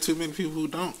 It ain't too many people who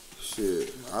don't.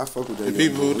 Shit, I fuck with that. The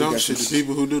people YoungBoy. who He don't got shit, some the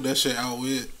people who do that shit out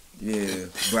with. Yeah,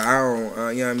 but I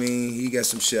don't. You know what I mean? He got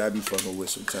some shit I be fucking with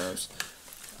sometimes.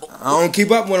 I don't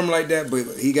keep up with him like that, but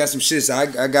he got some shit. So I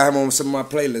got him on some of my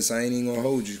playlists. I ain't even gonna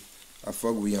hold you. I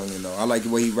fuck with Youngin though. I like the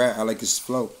way he rap. I like his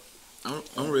flow.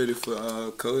 I'm ready for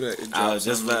Kodak to drop I was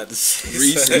just something about to say.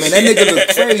 recent. Man, that nigga look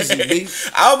crazy, B.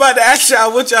 I was about to ask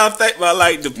y'all what y'all think about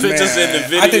like the pictures Man,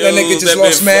 and the videos. I think that nigga just been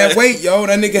lost mad flashed. weight, yo.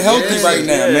 That nigga healthy Yeah, right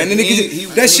now, yeah. man. That, nigga, He-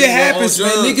 that shit he happens, on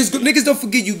man. drugs. Niggas don't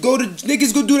forget.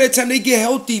 Niggas go do that time. They get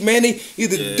healthy, man. They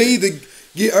either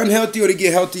get unhealthy or they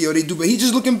get healthy or they do. But he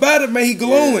just looking better, man. He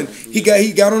glowing. He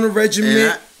got on a regimen.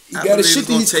 And he I got believe his shit. it's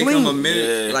gonna He's take clean. him a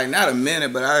minute, Yeah. like not a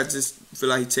minute, but I just feel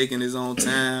like he taking his own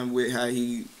time with how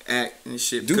he act and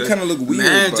shit. Dude kind of look weird.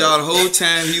 Man, but- y'all, the whole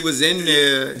time he was in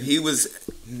there, he was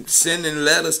sending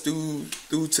letters through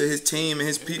to his team and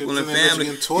his people and family.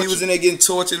 He was in there getting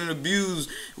tortured and abused,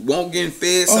 won't getting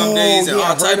fed some days and yeah,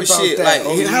 all I type heard of about shit. that.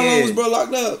 Like, how long Yeah. was bro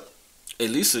locked up? At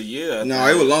least a year. No,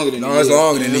 it was longer than No, a it's year.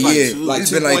 longer than a like year. two- like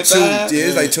It's been like 2.5? 2. Yeah,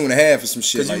 it's like 2.5 or some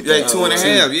shit Cause like you that. like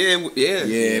 2.5, yeah.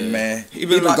 Yeah, man. He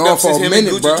been locked up since him and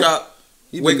Gucci drop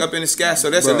He Wake been- Up in the Sky. So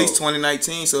that's Bro. at least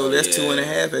 2019. So that's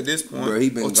 2.5 at this point. Bro, he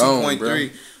been or gone,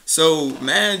 2.3. So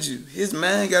mind you, his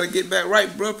man got to get back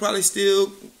right, bro. Probably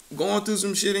still going through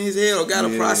some shit in his head or got to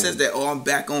Yeah. process that. Oh, I'm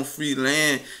back on free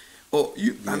land. Or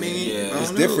you, I mean, Yeah. I don't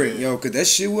It's know. different, yo, cause that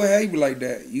shit will have you like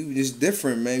that. It's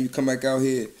different, man. You come back out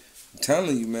here, I'm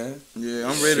telling you, man. Yeah,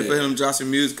 I'm ready for him to drop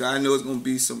some music. 'Cause I know it's gonna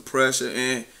be some pressure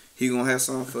and he gonna have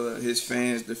something for his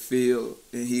fans to feel.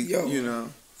 And he, Yo, you know,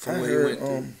 I from what he heard, went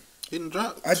through. He done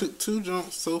dropped I- two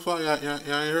jumps so far. Y'all ain't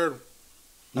heard him.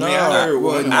 I mean, I heard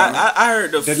one. I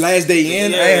heard the That last day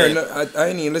in, Yeah. I ain't heard. I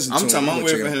ain't even listen to I'm him. talking. I'm gonna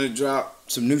waiting check for it out. him to drop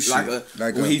Some new shit.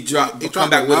 like when he drop. He Come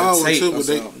dropped back with another a one tape too, or but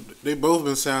something. they both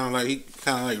been sounding like he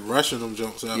kind of like rushing them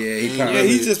jumps out. Yeah, he ain't kinda- Yeah, really-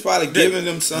 he's just probably giving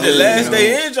them some. The last you know.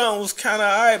 day in jump was kind of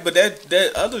alright, but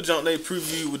that other jump they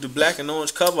previewed with the black and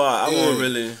orange cover, I Yeah. won't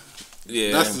really.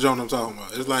 Yeah, That's the jump I'm talking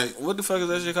about. It's like, what the fuck is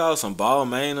that shit called? Some ball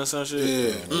main or some shit?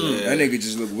 yeah. That nigga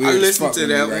just look I weird as listened fuck to with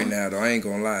me that right one. now, though. I ain't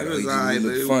gonna lie. It Though. was He just alright,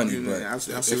 look but funny, you know, but I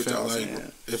see It what felt y'all like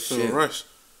saying. it felt Shit. rushed.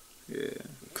 Yeah,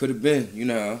 could have been, you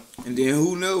know. and then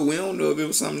who knows? We don't know if it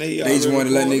was something that he They just already wanted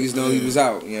to let recorded. niggas know he was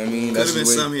out. You know what I mean? Could That's have been the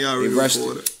way something he already they rushed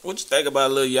recorded. it. What you think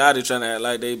about Lil Yachty trying to act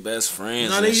like they best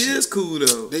friends? No, and they shit? is cool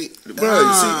though. They, Bro,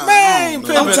 you see, Man, know. Pimpin',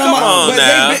 I'm talking come about, on but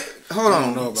now. they been, hold I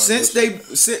don't know on. about Since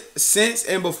this since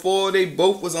and before they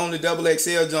both was on the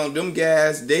XXL jump, them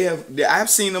guys I've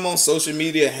seen them on social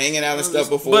media hanging out and stuff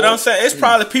before. But I'm saying it's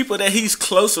probably people that he's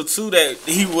closer to that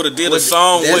he would have did a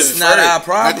song that's with. not first. our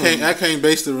problem. I can't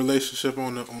base the relationship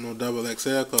on no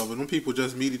XXL cover. Them people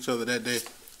just meet each other that day.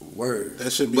 Word.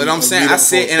 That should be. But I'm a saying, meet I up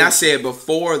said, for and I a said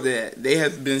before that they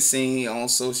have been seen on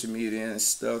social media and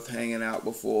stuff hanging out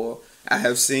before. I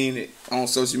have seen it on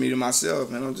social media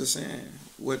myself, and I'm just saying,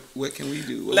 what can we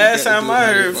do? What we Last got to time do I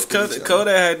to heard fuck with each other?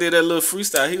 Kodak had did that little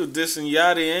freestyle. He was dissing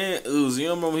Yachty and Uzi. You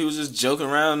don't remember he was just joking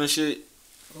around and shit.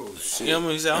 Oh shit. You know what I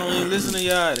mean? He said, I don't even listen to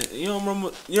Yachty. You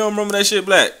don't remember that shit,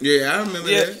 Black? Yeah, I remember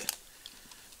Yeah. that.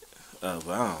 Oh,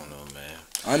 but I don't know, man.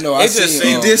 I know. I It just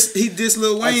seen. seemed- He dissed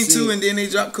Lil I Wayne see too, it. and then they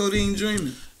dropped Codeine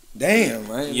Dreaming. Damn,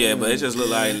 right? Yeah, but it just looked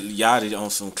like Yachty on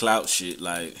some clout shit.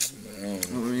 Like,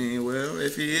 I mean, well,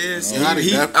 if he is, Yeah,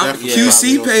 definitely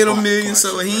QC probably paid on him millions,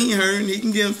 Spark so shit, he ain't hurting. He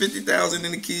can give him 50,000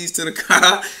 in the keys to the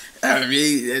car. I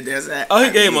mean, that's oh,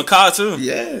 he gave him a car too.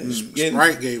 yeah.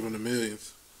 Sprite gave him the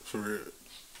millions for real.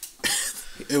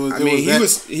 It was. I It mean,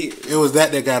 was It was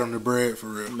that got him the bread for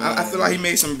real. I feel like he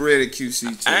made some bread at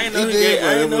QC too. I ain't know He he did, gave, but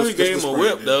I it ain't know was he gave just him a the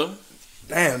whip Sprite, though.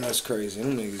 Damn, that's crazy.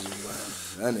 Them niggas is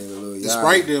wild. That nigga Lil The Yachty.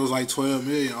 Sprite deal was like 12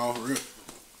 million off rip.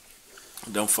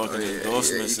 Them fucking Oh, yeah,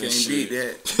 endorsements you and can't shit. beat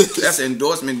that. That's an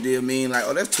endorsement deal. Mean like,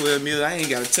 oh, that's 12 million. I ain't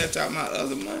got to touch out my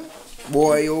other money.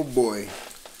 Boy, oh boy.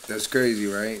 That's crazy,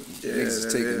 right? Yeah, Niggas is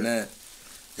that taking is. that.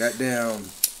 Goddamn.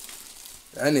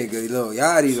 That nigga Lil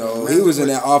Yachty though. He was in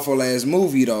that awful ass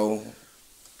movie though.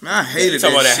 Man, I hated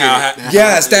Talking about that that shit. how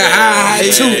Yes, that high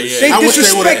yeah, too. yeah. They I wish they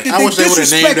disrespected. would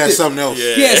have named that something else.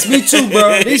 Yeah. Yes, me too,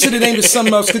 bro. They should have named it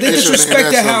something else because they They should've named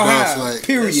disrespected that how something high. else, like,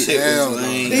 Period. that shit was Hell no.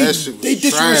 lame. That shit was They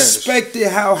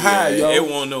disrespected how high, Yeah, yo. it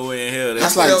won't nowhere in hell.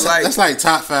 That's I felt like like- that's like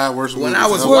top 5 worst When movies I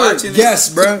was ever. watching it, Yes,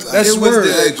 bro. That's it was word, the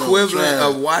That equivalent trash.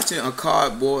 of watching a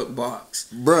cardboard box.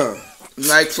 bro.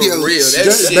 Like for Yo, real. That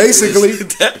Just shit basically,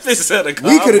 that bitch said a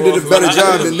we could have did a better cardboard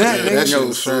job box. than that, Yeah, that nigga. shit No,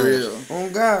 was for trash. real. Oh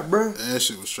God, bro. That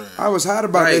shit was trash. I was hot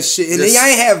about Right. that shit, and This- then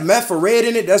y'all ain't have meth or red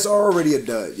in it. That's already a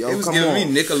dud, yo. It was Come giving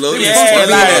on. me Nickelodeon. Yeah,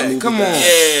 Funny like- that movie. come on. Yeah,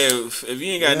 if you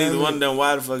ain't got Yeah, neither man. one of them,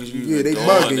 why the fuck is you Yeah, they doing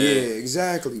bugging. that? Yeah,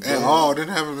 exactly, bro. At all. Didn't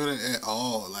have him in it at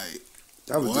all. Like,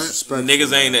 That was What? disrespectful.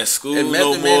 Niggas ain't at school And no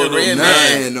Method Man more. and No Red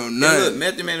nothing. Man. no And nothing. look,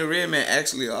 Method Man and Red Man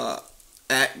actually are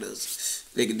actors.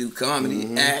 They can do comedy,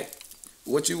 act,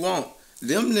 what you want.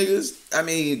 Them niggas, I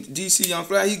mean, DC Young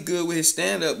Fly, he good with his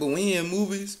stand up, but when he in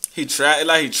movies, He trying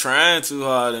too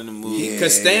hard in the movie. Yeah.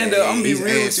 cause stand up, I'm gonna be he's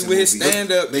real with ass you, in with his movies.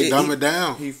 stand up, they dumb it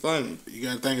down. he funny, You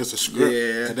gotta think it's a script.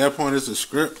 Yeah. At that point, it's a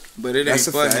script. but it ain't That's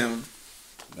a for fact. him.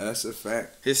 That's a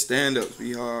fact. His stand ups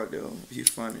be hard though. He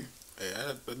funny.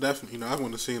 Yeah, I definitely. I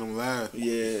want to see him live.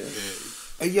 Yeah.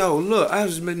 Hey, yo, look, I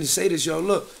was meant to say this, yo.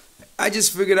 Look, I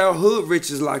just figured out Hood Rich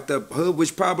is locked up. Hood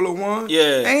Rich Pablo Juan. Yeah.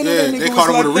 Ain't know Yeah, that nigga they was caught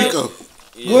him with a locked Rico. up.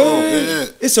 Yeah. Word. Yeah.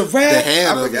 It's a The rap. head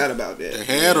I of forgot it. about The that.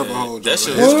 head of a whole That joint.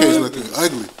 shit His was- case looking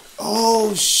ugly.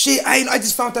 Oh shit! I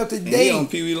just found out And he today. on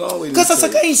Pee Wee Longway. Cause I was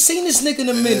like, I ain't seen this nigga in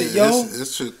a minute, yo.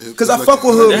 It's Cause I fuck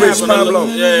with Hood That Rich happened a Pablo.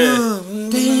 little- Yeah.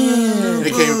 Damn.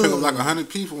 He came and picked up like 100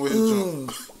 people with his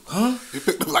jump. Huh? He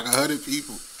picked up like 100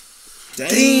 people.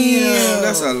 Damn,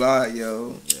 that's a lot,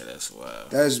 yo. Yeah, that's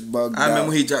wild. That's bugged I remember out.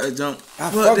 when he dropped the jump.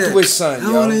 I Fuck fucked that. with son,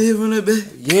 I wanna yo. hit from the back.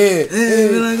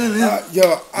 Yeah.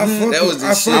 Yo, I fucked That was with the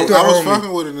I shit. fucked I with was homie.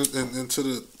 fucking with it until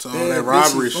all that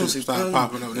robbery shit started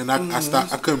popping up. Then I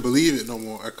stopped. I couldn't believe it no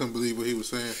more. I couldn't believe what he was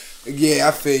saying. Yeah,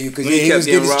 I feel you. Cause When he he kept was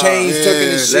getting getting his robbed. chains took in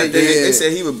Yeah. his shit. They Yeah.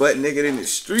 said he was butt naked in the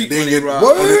street Then when he get, robbed.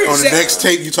 What? on the next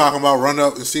tape, you talking about run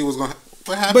up and see what's going to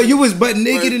what happened. But you was butt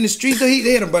naked in the streets. Though they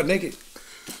had him butt naked.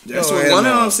 That's No, what hell one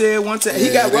no. of them said one time. He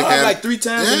Yeah, got they robbed had- like 3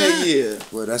 times in that year.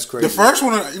 Well, that's crazy. The first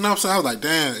one, you know what I'm saying? I was like,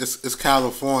 damn, it's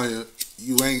California.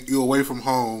 You away from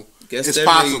home. Guess It's that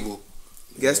possible.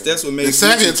 Guess that's what made The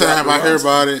second Gucci drop time the I hear roster.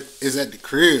 about it is at the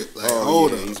crib. Like,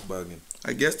 hold up. he's bugging.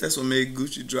 I guess that's what made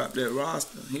Gucci drop that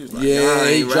roster. He was like, Yeah, nah, I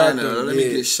he ain't dropped riding it, Let me yeah.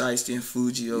 get Shiesty and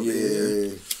Fuji over here.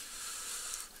 Yeah.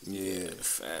 Yeah.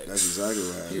 Facts. That's exactly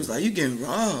what He happened. was like, you getting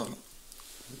robbed.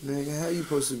 Nigga, how you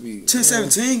supposed to be?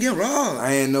 1017 getting robbed.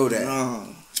 I ain't know that. Nah,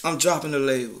 I'm dropping the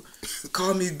label.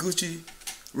 Call me Gucci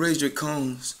Raydrick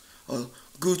Combs or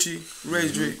Gucci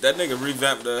Raydrick. That nigga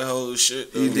revamped the whole shit.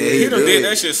 He though. did, He done he did did.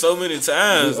 that shit so many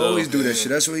times. He always though. do that shit.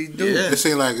 That's what he do. Yeah. It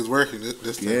seemed like it's working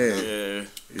this time. Yeah. Yeah.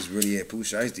 It's really at Pooh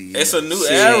Shiesty. It's a new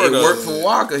Shit, era it though. worked for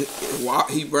Walker.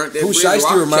 He burnt that Pooh bridge. Shiesty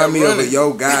Walker remind kept me of a running.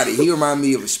 Yo Gotti. He remind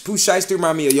me of Pooh Shiesty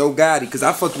remind me of Yo Gotti because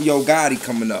I fucked with Yo Gotti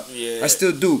coming up. Yeah. I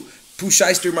still do. Pooh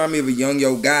Shiesty remind me of a young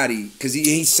Yo Gotti because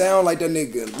he sound like that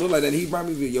nigga, look like that. He remind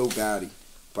me of a Yo Gotti.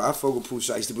 But I fuck with Pooh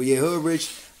Shiesty. But yeah, Hood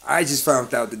Rich. I just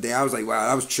found out today. I was like, wow,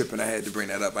 I was tripping. I had to bring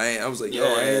that up. I was like, yo,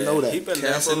 I didn't know that. He been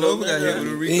there for a Casanova little got hit with a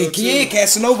bit. Rico Yeah, too.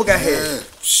 Casanova got hit. Yeah.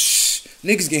 Shh,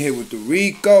 niggas get hit with the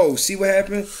Rico. See what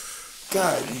happened?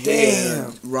 God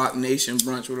damn. Rock Nation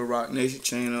brunch with a Rock Nation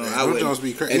chain on. Man, I them would joints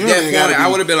be crazy. at You that ain't point, gotta I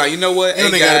be- would have been like, you know what? You Hey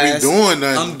ain't gotta be guys, doing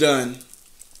nothing. I'm done.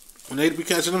 When they be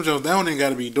catching them jokes, they don't even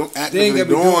gotta be They ain't actively gotta be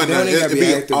doing doing- they nothing. ain't gotta It be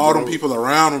be active, all bro. them people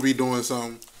around them be doing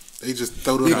something. They just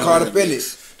throw them Get out caught there. up in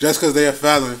it. Just because they a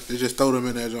felon, they just throw them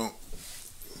in that joint.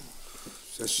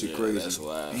 That shit Yeah, crazy. that's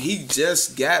wild. He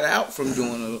just got out from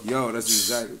doing Yo, that's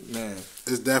exactly, man.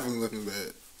 It's definitely looking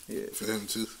bad Yeah. for him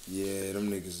too. Yeah,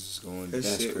 them niggas is going. that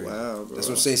That's shit. crazy. Wow, bro. That's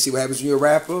what I'm saying. See what happens when you're a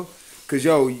rapper? Cause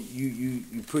yo, you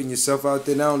putting yourself out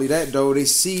there. Not only that though, they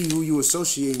see who you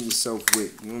associating yourself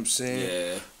with. You know what I'm saying?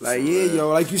 Yeah. Like yo,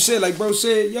 like you said, like bro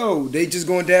said, yo, they just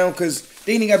going down cause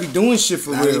they ain't gotta be doing shit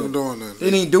for Not real. even doing nothing.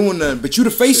 They ain't doing nothing. But you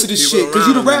the face of this people shit. Cause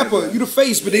you the around them, rapper. man. You the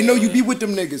face. But they know you be with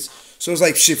them niggas. So it's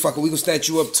like shit, fuck it, we gonna snatch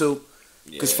you up too.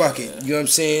 Cause fuck it. You know what I'm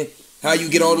saying? How you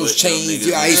get all those with them chains, niggas,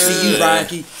 you icy, you yeah.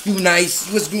 rocky, you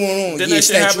nice, what's going on? Didn't that shit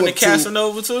snatch happen you to up too.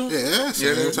 Casanova too? Yeah, same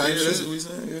Yeah, type that's shit. what we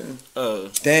saying. Yeah.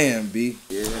 Damn, B.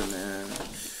 Yeah, man.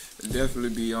 Definitely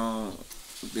be on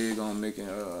big on making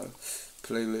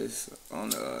playlists on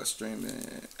the streaming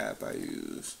app I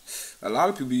use. A lot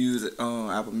of people use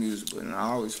Apple Music, but I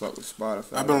always fuck with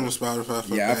Spotify. I've been on the Spotify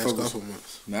for Yeah, I the past fuck with- couple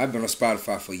months. Man, I've been on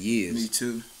Spotify for years. Me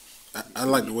too. I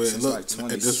like the way it Since looks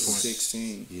like at this point.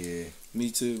 2016. Yeah. Me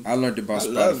too. I learned about I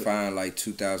love Spotify in like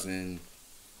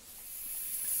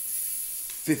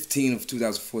 2015 of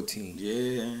 2014. Yeah.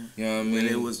 You know what I mean? When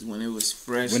it was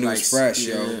fresh. When it was fresh,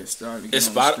 yeah, yo. started to get Is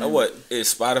on the stream.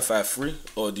 Is Spotify free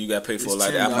or do you got to pay for It's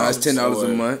like the $10. Apple? No, it's $10 a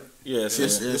month. Yeah, so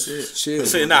That's it. Shit.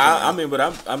 see, nah, I mean, but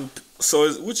I'm. So,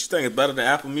 what you think is better than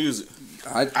Apple Music?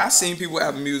 I seen people with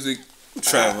Apple Music.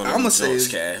 Try one of them I'ma say joints,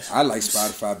 it's- Cash. I like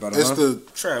Spotify better. It's huh? the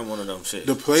Try one of them shit.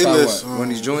 the Try playlist. what? One of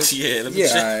these joints? Yeah, let me Yeah,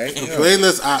 check. alright. The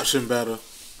playlist option better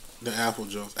than Apple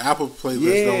joints. Apple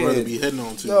playlists don't Yeah. really be hitting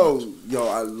on too much. Yo,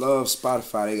 I love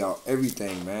Spotify. They got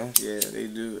everything, man. Yeah, they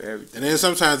do everything. And then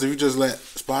sometimes if you just let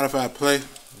Spotify play,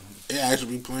 it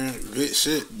actually be playing good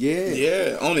shit. Yeah.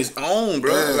 Yeah, on its own,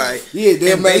 bro. Yeah. Like, Yeah,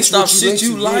 they'll and match based off what shit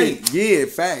you listen. like. Yeah,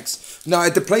 facts. Now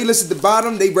at the playlist at the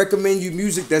bottom, they recommend you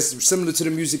music that's similar to the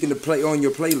music in the play on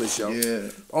your playlist, yo. Yeah.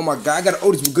 Oh my god, I got an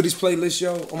Otis Goodies playlist,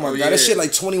 yo. Oh my Oh, god, that yeah. shit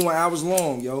like 21 hours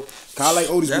long, yo. 'Cause I like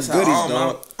Otis That's Goodies, how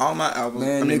dog. all my albums.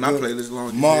 Man, I mean, my nigga, playlist long.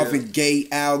 as Marvin hell. Gaye,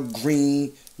 Al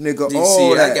Green, nigga, DC,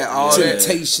 all I that. got all that.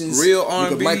 Temptations, Real nigga,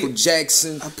 R&B. Michael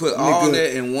Jackson. I put all nigga,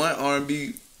 that in one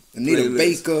R&B. Anita playlist.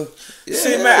 Baker, Yeah,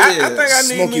 See, man, I think I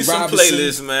need Smokey me some Robinson,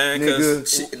 playlists, man. Cause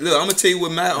nigga. Shit, look, I'm gonna tell you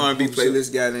what my R&B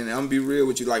playlist got in it. I'm gonna be real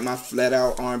with you. Like my flat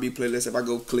out R&B playlist. If I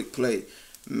go click play,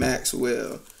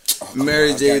 Maxwell,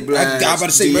 Mary J. Blige, I about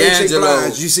to say Mary J. D'Angelo,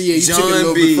 Blige. You see, yeah, you took it a John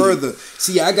little B. bit further.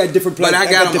 See, I got different But playlists.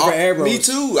 I got them different all. arrows. Me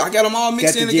too. I got them all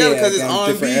mixed Got in the- together yeah, because I it's got them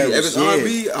R&B. different If it's arrows,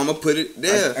 R&B, I'm gonna put it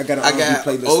there. I got an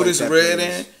R&B playlist Otis like that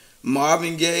Redding,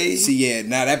 Marvin Gaye. See, yeah,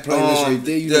 now that playlist right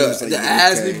there, you know, it's like, the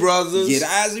Isley Brothers. Yeah, the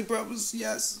Isley Brothers,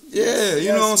 yes. Yeah, you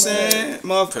know what I'm saying?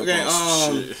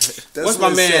 Motherfucking, what's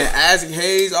my man? Isaac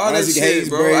Hayes, all that shit,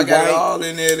 bro. Barry I got White. it all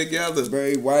in there together.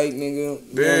 Barry White,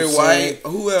 nigga. Barry White.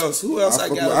 Who else? I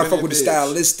got? I fuck with the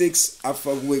Stylistics. I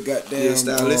fuck with goddamn. Yeah,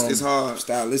 Stylistics hard.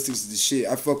 Stylistics is the shit.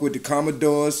 I fuck with the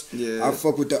Commodores. Yeah. I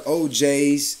fuck with the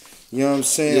OJs. You know what I'm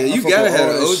saying? Yeah, you gotta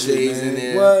have the OJs in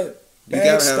there. What? You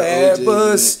gotta have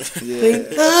Backstabbers.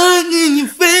 Yeah. In your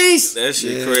face. That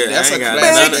shit crazy. That's I a ain't got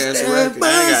classic none ass of, record.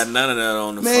 I ain't got none of that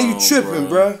on the phone. Man, you tripping,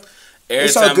 bro. Every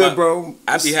It's all time good, bro.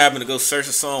 I be having to go search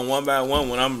a song one by one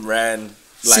when I'm riding.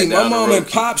 Like, See, my down the mom road. and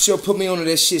pops, yo, put me onto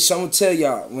that shit. So I'm gonna tell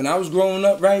y'all, when I was growing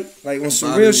up, right, like on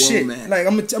some Bobby real shit, Womack. like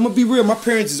I'm gonna be real. My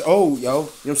parents is old, yo. You know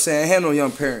what I'm saying? I had no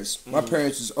young parents. My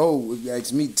parents is old. If you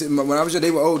ask me, when I was young,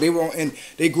 they were old. They were on, and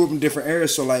they grew up in different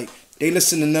areas. So like, they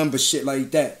listen to number shit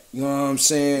like that. You know what I'm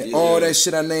saying? Yeah. All that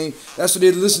shit I named, that's what they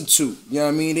listen to. You know what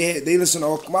I mean? They listen to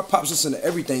all. My pops listen to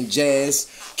everything, jazz,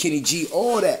 Kenny G,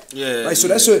 all that. Yeah, Like so,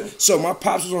 that's what. So my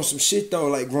pops was on some shit though.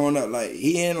 Like growing up, like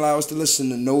he didn't allow us to listen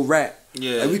to no rap.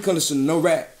 Yeah. Like we couldn't listen to no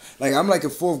rap. Like I'm like in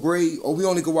 4th grade, or we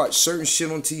only could watch certain shit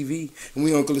on TV, and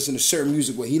we only could listen to certain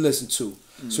music what he listened to.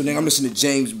 So then I'm listening to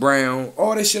James Brown,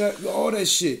 all that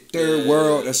shit. Third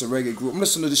World, that's a reggae group. I'm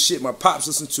listening to the shit my pops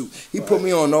listened to. He put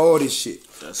me on all this shit.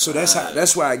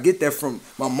 That's why I get that from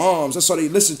my moms. That's all they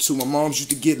listen to. My moms used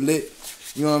to get lit.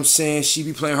 You know what I'm saying? She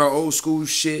be playing her old school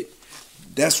shit.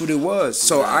 That's what it was.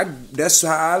 So that's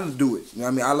how I do it. You know what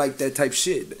I mean? I like that type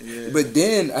shit. Yeah. But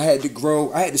then I had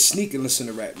to sneak and listen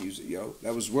to rap music, yo.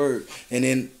 That was word. And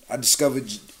then I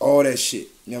discovered all that shit.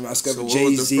 You know what I mean? I discovered So what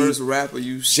was the Jay-Z. first rapper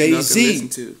you snuck and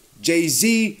listened to?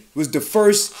 Jay-Z was the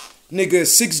first nigga,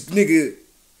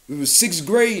 it was 6th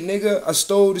grade, nigga. I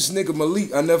stole this nigga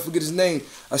Malik. I never forget his name.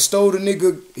 I stole the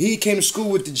nigga. He came to school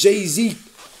with the Jay-Z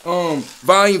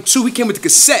volume 2. He came with the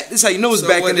cassette. This how you know it's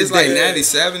back in the It's day. like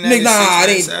 97, Nigga, 96, nah, it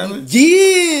 97? ain't.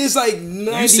 Yeah, it's like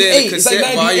 98. You said the It's like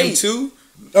cassette 98. volume 2?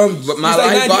 But My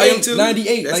Life Volume 2?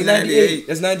 98. That's Like 98.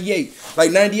 That's 98.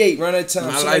 Like 98, around that time.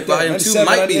 My something Life like that. Volume 2 97,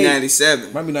 might be 98.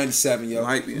 97. Might be 97, yo.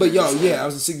 Might be But yo, 97. yeah, I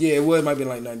was saying, yeah, it was might be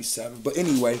like 97. But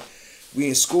anyway, we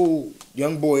in school,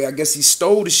 young boy, I guess he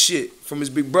stole the shit from his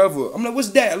big brother. I'm like, what's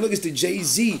that? Look, it's the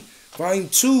Jay-Z Volume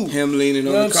 2. Him leaning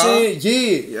You know on what the I'm car? saying?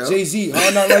 Yeah. Yep. Jay-Z,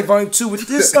 Hard Knock Life Volume 2 with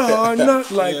this Hard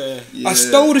Knock Life. Yeah. I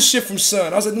stole the shit from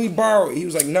son. I was like, let me borrow it. He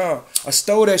was like, nah. I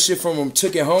stole that shit from him,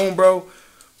 took it home, bro.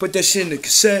 Put that shit in the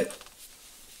cassette.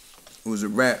 It was a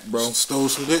rap, bro. Stole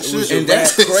some good was shit. And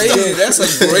that's crazy. That's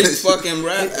a great fucking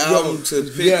rap album to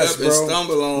pick yes, up and bro.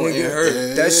 stumble on Nigga, and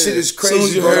hurt. That shit is crazy. Soon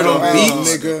as you bro. heard them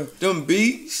beats, nigga. Them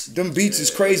beats. Them beats is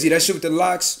crazy. That shit with the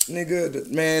locks, nigga.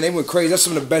 Man, they went crazy. That's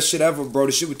some of the best shit ever, bro.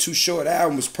 The shit with Too Short. That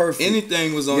album was perfect.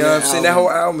 Anything was on You know that what I'm saying? album. That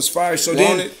whole album was fire. So Want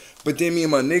then, It? but then me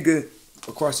and my nigga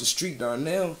across the street down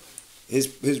now, his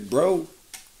bro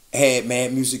had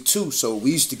mad music too. So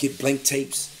we used to get blank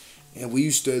tapes, and we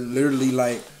used to literally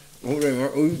like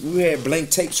we had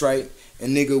blank tapes, right?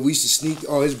 And nigga, we used to sneak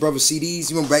all his brother's CDs.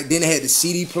 You remember back then they had the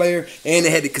CD player and they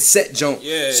had the cassette jump.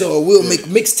 Yeah. So we'll make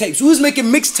mixtapes. Who was making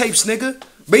mixtapes, nigga?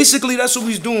 Basically, that's what we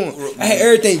was doing. I had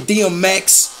everything,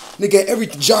 DMX, nigga,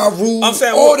 everything, Ja Rule, I'm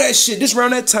saying, all that shit. This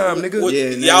around that time, nigga. What, Yeah,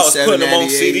 y'all was 97, putting them on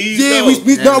 98. CDs. Yeah,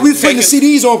 though? we was putting the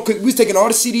CDs on. We was taking all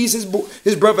the CDs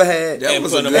his brother had. That And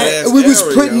was put a them good on- ass And we was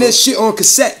era, putting yo. that shit on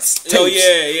cassettes, tapes. Oh,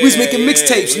 yeah, we was making yeah,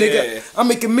 mixtapes, yeah. nigga. I'm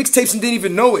making mixtapes and didn't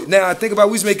even know it. Now I think about it,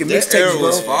 we was making That mixtapes, era bro.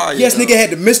 was fire, Yes, yo. nigga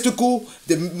had the Mystical.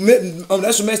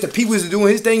 That's what Master P was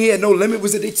doing his thing. He had No Limit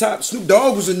was at the top. Snoop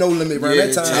Dogg was a No Limit around Yeah,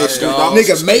 that time. Top Snoop Dogg.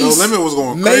 Nigga, Mace. No Limit was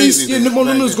going Mace, crazy yeah, then, No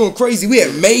Limit back was then. going crazy. We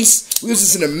had Mace. We was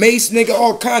listening to Mace, nigga,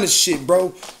 all kind of shit,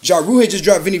 bro. Ja Rule had just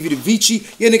dropped Vinny Vita Vici.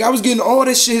 Yeah, nigga, I was getting all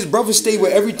that shit. His brother stayed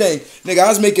with everything. Nigga, I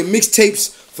was making mixtapes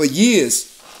for years.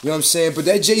 You know what I'm saying? But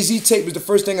that Jay-Z tape was the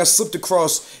first thing I slipped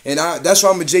across, and that's why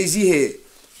I'm a Jay-Z head.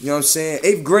 You know what I'm saying?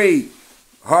 8th grade,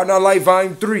 Hard Knock Life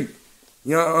Volume 3.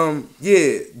 You know,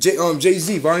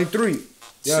 Jay-Z Volume 3. You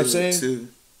know what I'm saying? Two.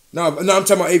 No, I'm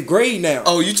talking about 8th grade now.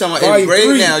 Oh, you talking about Volume 8th grade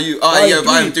 3. now?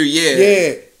 Volume 3,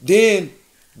 yeah. Yeah.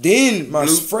 Then my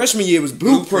Blue- freshman year was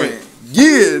Blueprint. Blueprint.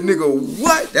 Yeah, nigga,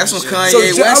 what? That's when Kanye So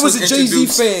West I was a Jay-Z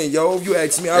introduced. fan, yo. If you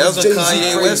ask me, I That was was when Jay-Z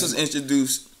Kanye crazy. West was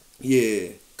introduced. Yeah,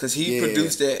 Cause he Yeah.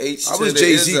 produced that H. I to was the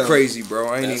Jay-Z Izzo. crazy, bro.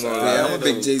 I ain't even gonna Yeah, lie. I'm a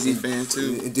big Jay-Z fan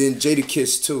too. And then Jada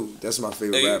Kiss too. That's my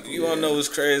favorite Hey, rapper. you wanna know what's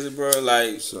crazy, bro?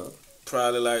 Like, So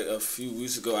probably like a few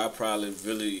weeks ago, I probably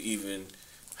really even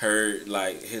heard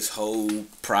like his whole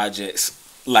projects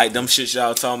like them shits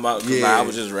y'all talking about. Cause Yeah. like, I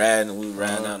was just riding and we were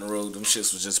riding down the road. Them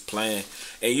shits was just playing.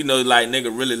 And you know, like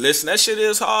nigga really listen. That shit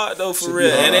is hard though for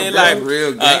real. And then like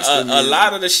real gangster a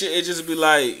lot of the shit, it just be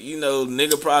like, you know,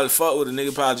 nigga probably fuck with a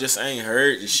nigga probably just ain't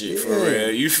heard the shit for real.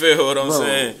 You feel what I'm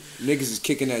saying? Niggas is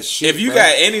kicking that shit. If you bro.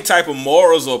 got any type of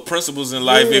morals or principles in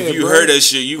life, Yeah, if you bro. heard that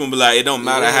shit, you gonna be like, it don't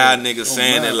matter how niggas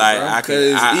saying it. Like I can,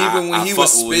 Because I, even when I he fuck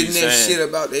was with what spitting that saying. shit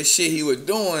about that shit he was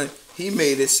doing, he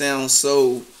made it sound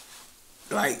so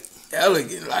like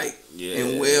elegant, like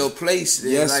and well placed.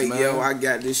 And Yes, like, man. yo, I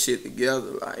got this shit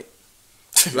together.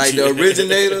 Like the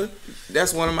originator,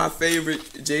 that's one of my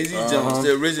favorite Jay-Z jumps,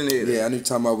 the originator. Yeah, I need to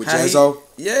talk about with How he- Jazzo.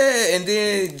 Yeah, and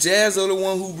then Jazzo the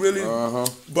one who really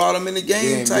brought him in the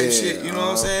game type yeah, shit, you know what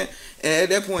I'm saying? And at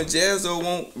that point, Jazzo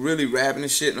won't really rapping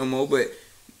and shit no more, but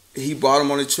he brought him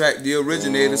on the track, the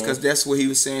originators, because that's what he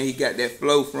was saying. He got that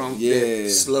flow from that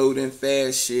slowed and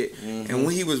fast shit. And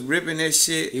when he was ripping that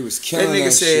shit, He was killing that nigga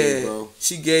that said, shit, bro.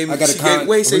 she gave me, I got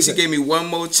a she gave me one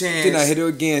more chance. Then I hit her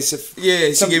again.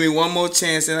 Yeah, she gave me one more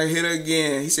chance and I hit her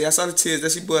again. He said, I saw the tears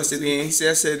that she busted in. He said,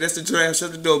 I said, that's the draft,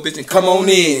 shut the door, bitch, and come on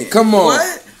in. Come on.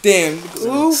 What? Damn.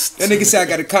 Ooh. That nigga said I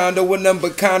got a condo with number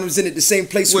condoms in it, the same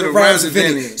place With where a the rhymes rhymes are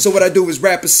in in it. it. So what I do is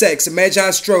rap a sex. Imagine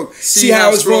I stroke. See how I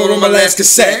was rolling on my last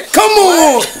cassette. Come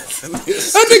on. That He nigga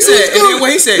said, was and then good.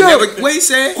 what he said, Yo. what he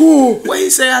said? Cool. What he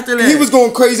said after that? He was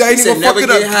going crazy. I ain't He even said, fuck it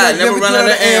never up. get high, never run out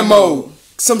of ammo.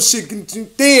 Some shit.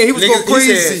 Damn, he was going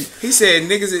crazy. He said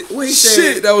niggas is, what he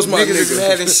said? Shit, that was my niggas is nigga.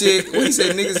 mad as shit. What he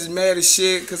said, niggas is mad as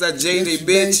shit because I J'd they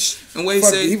bitch. And what he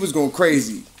Fuck said, it, he was going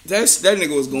crazy. that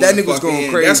nigga was going That nigga was fucking going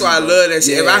in. crazy, That's why I bro. love that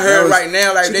shit. Yeah, if I that heard was- right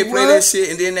now, like they play What? that shit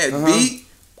and then that beat,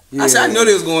 I said I know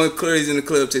they was going crazy in the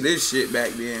club to this shit back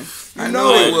then. I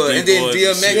know they was. And then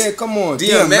DMX. Yeah, come on.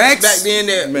 DMX back then,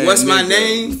 that Man, What's My nigga,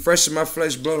 Name? Fresh in my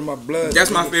flesh, blood in my blood.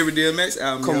 That's my favorite DMX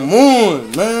album. Come yo. on,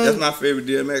 man. That's my favorite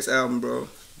DMX album, bro.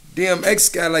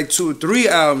 DMX got like 2 or 3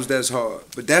 albums that's hard,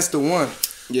 but that's the one.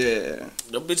 Yeah.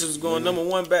 Them bitches was going number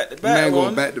one back to back. Man, going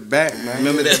one. back to back, man.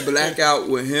 Remember that Blackout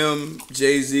with him,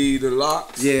 Jay-Z, The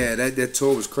Locks? Yeah, that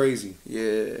tour was crazy. Yeah.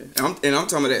 And I'm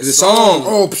talking about that The song. song,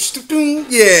 oh,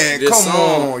 yeah, This come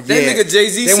song. on, That yeah. nigga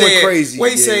Jay-Z They said, went crazy.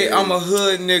 Wait, say, Yeah. I'm a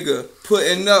hood nigga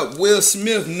putting up Will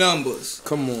Smith numbers.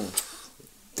 Come on.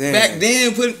 Damn. Back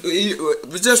then,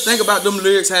 just think about them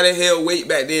lyrics, how they held weight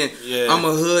back then. Yeah. I'm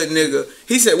a hood nigga.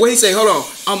 He said, what he say? Hold on.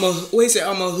 I'm a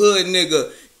hood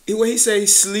nigga. What he say?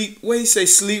 Sleep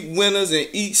winters and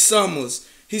eat summers.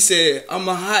 He said, I'm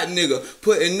a hot nigga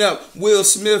putting up Will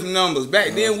Smith numbers.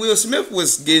 Back then, Will Smith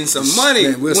was getting some money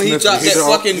Man, Will when he Smith dropped was- that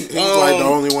fucking He was like the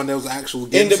only one that was actually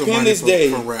getting some money Independence Day.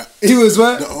 for rap. He was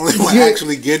what? The only one Yeah.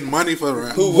 actually getting money for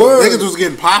rap. Who was? Niggas was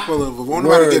getting popular, but won't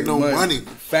nobody get no money.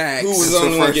 Facts. who was That's the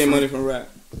only the one first getting one. money from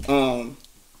rap?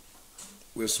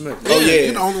 Will Smith. Oh yeah,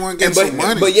 He the only one getting but, some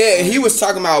money. But yeah, he was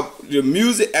talking about the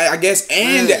music, I guess,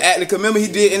 and the acting. 'Cause remember, he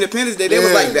did Independence Day. They was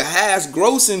Yeah. like the highest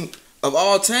grossing of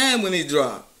all time when he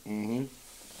dropped.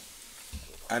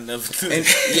 I never. And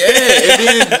yeah,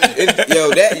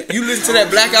 that you listen to that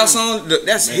Blackout song,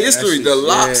 that's history. that The shit-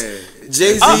 Locks, yeah.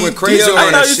 Jay-Z, They went crazy DMX. on I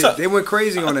that thought you shit. They went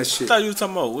crazy on that I shit. thought you were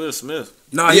talking about Will Smith.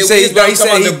 No, Yeah, he we said was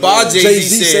talking about he the bar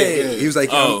Jay-Z said. said. He was like,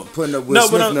 Oh. I'm putting up Will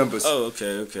Smith numbers. Oh, okay.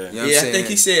 You know what I'm Yeah, I saying? think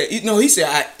he said. He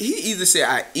said he either said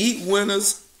I eat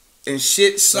winters and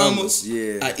shit summers.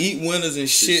 Yeah. I eat winters and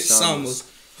shit summers.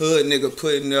 Hood nigga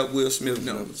putting up Will Smith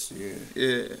numbers.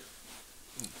 Yeah.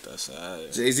 That's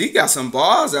alright. Jay-Z got some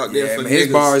bars out there Yeah, for man, his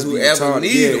niggas bars be who ever retarded.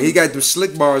 need Yeah, them. he got them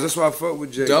slick bars. That's why I fuck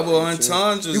with Jay. Double You know what I'm saying?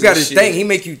 entendres. You gotta and shit. think. He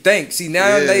make you think. See,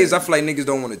 nowadays Yeah. I feel like niggas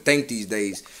don't want to think these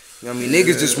days. You know what I mean?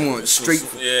 Niggas just want straight.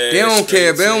 Yeah, They don't straight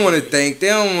care. They don't to want to it. think. They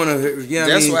don't want to. You know what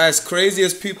I That's mean? why it's crazy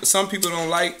as people. Some people don't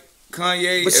like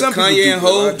Kanye. But If some people Kanye do, and but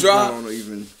a lot Hov of people drop, don't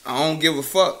even. I don't give a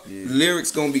fuck.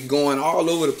 Lyrics gonna be going all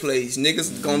over the place.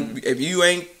 Niggas gonna be, if you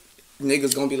ain't,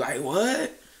 niggas gonna be like,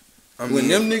 what? I When mean,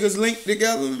 them niggas link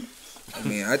together. I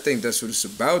mean, I think that's what it's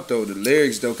about, though. The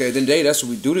lyrics, though. Okay, then day, that's what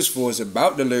we do this for. It's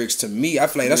about the lyrics. To me, I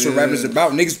feel like that's what rapping is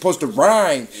about. Niggas supposed to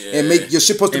rhyme and make your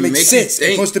shit supposed to And make make you sense. It's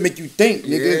think. supposed to make you think,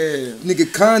 nigga.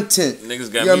 Nigga, content.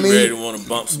 Niggas got You know me what I mean? ready to want to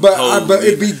bump some But hoes, but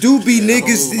it baby. do be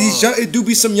niggas. These young, it do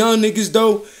be some young niggas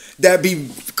though that be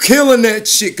killing that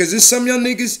shit. Cause there's some young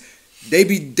niggas. They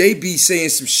be saying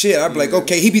some shit. I be like,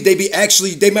 okay,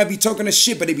 they might be talking a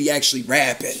shit, but they be actually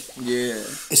rapping. Yeah.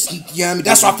 It's, you know what I mean?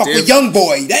 That's why I fuck with Young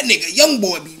Boy. That nigga, Young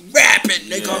Boy, be rapping,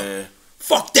 nigga. Yeah.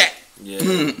 Fuck that.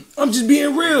 Yeah. I'm just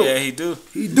being real. Yeah, he do.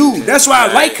 He do. That's why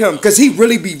I like him, cause he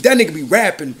really be that nigga be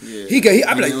rapping. Yeah. I be He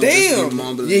like, don't just damn. be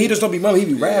mumbling. Yeah, he just don't be mumbling.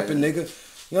 He be rapping, nigga.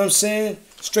 You know what I'm saying?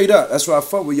 Straight up. That's why I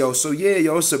fuck with yo. So yeah,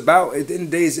 yo, it's about at the end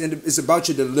of the day, it's about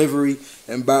your delivery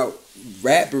and about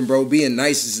rapping, bro, being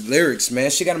nice is lyrics, man.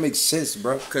 Shit gotta make sense,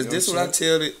 bro. Cause this is what I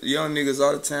tell the young niggas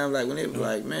all the time. Like when they be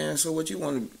like, man, so what you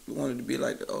wanted to be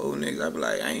like the old niggas? I be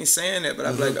like, I ain't saying that, but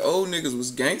I be like, the old niggas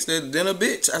was gangster than a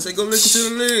bitch. I said, go listen to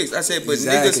the lyrics. I said, but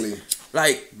niggas.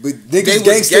 Like, but niggas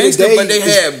they was gangster, but they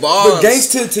had bars. But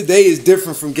gangster today is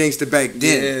different from gangster back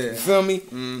then. Yeah. You feel me?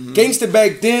 Mm-hmm. Gangster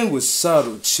back then was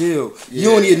subtle, chill. Yeah. You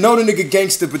don't even know the nigga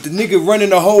gangster, but the nigga running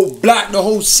the whole block, the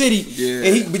whole city. Yeah.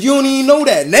 And but you don't even know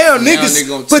that. Now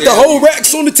niggas put the whole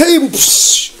racks on the table.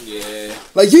 Yeah.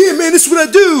 Like, yeah, man, this is what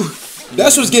I do.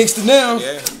 That's what's gangster now.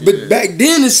 Yeah. But back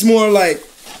then it's more like,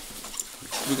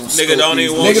 nigga don't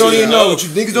even want niggas don't even know.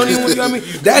 Niggas don't even want, you know what I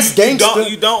mean? That's gangster.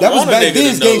 You don't that was want back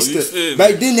then's to know, gangster.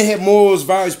 Back then they had morals,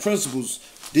 values, principles.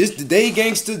 This today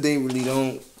gangster, they really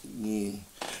don't. Yeah.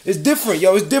 It's different,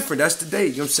 yo. It's different. That's today.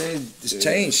 You know what I'm saying? It's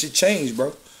changed. Shit changed, bro.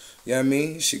 You know what I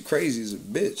mean? Shit crazy as a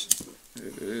bitch.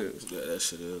 It is. Yeah, that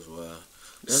shit is wild.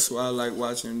 That's why I like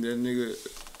watching that nigga.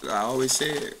 I always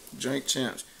said, Drink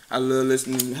Champs. I love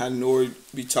listening to how Nori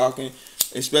be talking.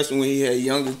 Especially when he had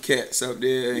younger cats up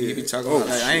there and he be talking about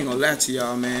like, I ain't gonna lie to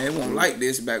y'all, man. It wasn't like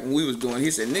this back when we was doing.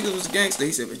 He said niggas was gangster.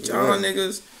 He said, but y'all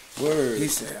niggas. Word. He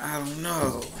said, I don't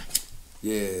know.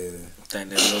 Yeah.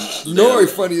 Nori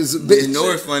funny as a bitch.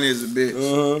 Nori funny as a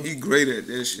bitch. He great at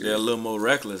that shit. They're a little more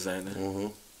reckless, ain't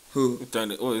they? Who?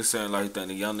 He's saying like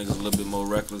the young niggas a little bit more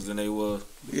reckless than they was.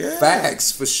 Yeah.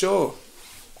 Facts, for sure.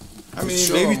 I mean,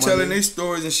 they be telling their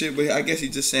stories and shit, but I guess he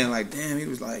just saying like, damn, he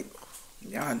was like,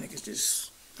 y'all niggas just.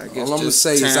 I guess all I'm gonna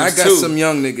say is I got some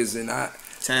young niggas and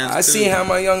I seen how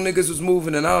my young niggas was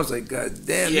moving and I was like, God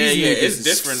damn, these niggas it's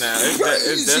different now.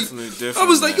 It's definitely different. I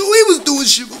was like, yo, he was doing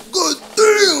shit, but God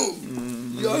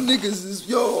damn, y'all niggas is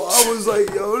I was like,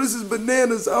 yo, this is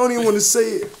bananas. I don't even want to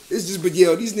say it. It's just, but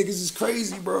yo, these niggas is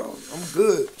crazy, bro. I'm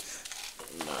good.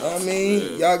 I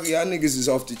mean, y'all niggas is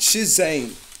off the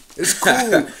Chizane. It's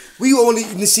cool. We only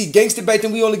see gangster back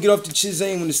then. We only get off the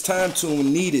Chizane when it's time to and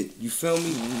when needed. You feel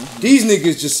me? These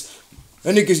niggas just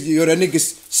that nigga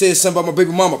said something about my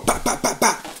baby mama. Pop, pop, pop,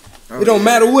 pop. It don't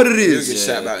matter what it is. You get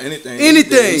shot about anything.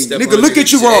 Nigga, look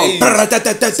at you wrong.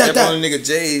 Step on a nigga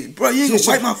Jay. Bro, you ain't gonna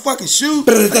wipe my fucking shoe.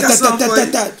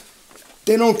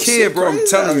 They don't care, bro. I'm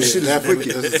telling you, shit is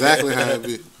wicked. That's exactly how it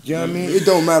be. You know what I mean? It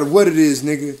don't matter what it is,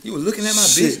 nigga. You were looking at my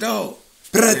bitch, dog.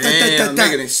 Damn,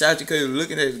 nigga done shot you because you were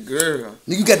looking at the girl.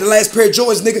 Nigga, you got the last pair of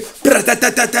Jordans, nigga.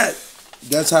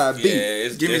 That's how it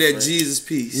be. Give me that Jesus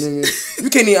piece. Nigga. You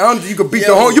can't even, you can beat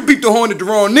the horn. You beat the horn at the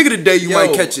wrong nigga today, you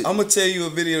might catch it. I'm going to tell you a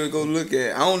video to go look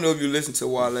at. I don't know if you listen to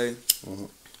Wale.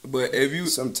 But if you...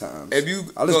 Sometimes. I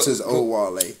listen to his old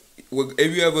Wale.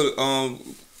 If you ever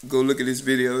go look at this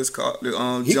video, it's called the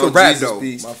he Jump could rap, Jesus though.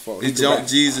 piece. My fault. The Jump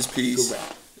Jesus piece.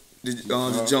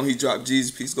 The jump he dropped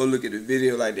Jesus piece. Go look at the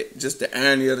video, like that, just the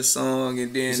irony of the song,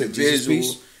 and then the visual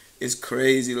is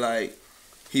crazy. Like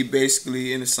he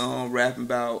basically in the song rapping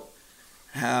about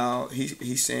how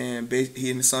he's saying he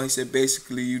in the song he said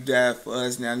basically you died for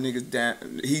us, now niggas die.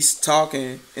 He's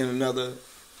talking in another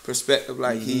perspective,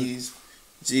 like he's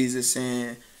Jesus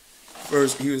saying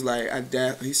first he was like I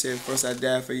died. He said first I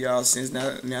died for y'all since now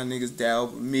niggas die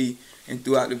over me. And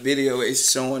throughout the video,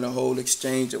 it's showing a whole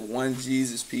exchange of one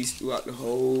Jesus piece throughout the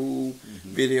whole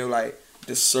video, like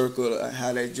the circle of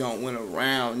how that jump went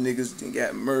around. Niggas done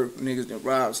got murked, niggas done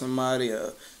robbed somebody,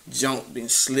 jump then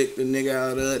slicked the nigga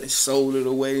out of it and sold it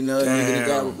away. Another nigga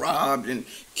got robbed and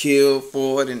killed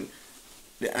for it, and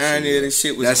the irony of the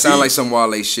shit was. That sound like some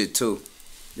Wale shit too.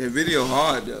 That video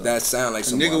hard though. That sound like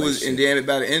some nigga Wale was, shit. And then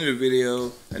by the end of the video,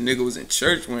 a nigga was in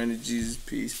church wearing the Jesus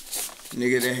piece.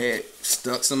 Nigga that had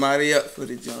stuck somebody up for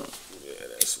the jump. Yeah,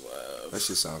 that's wild. That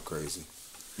shit sound crazy.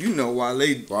 You know Wale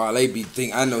be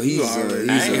think. I know he's. I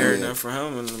ain't heard nothing from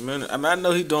him in a minute. I mean, I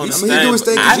know he doing his thing. He do his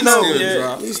thing. I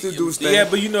know. He still do his thing. Yeah,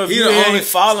 but you know if you ain't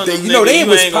following him, you know they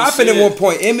was popping at one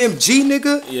point. MMG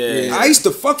nigga. Yeah. I used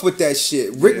to fuck with that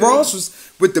shit. Rick Ross was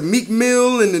with the Meek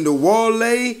Mill and then the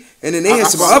Wale. And then they had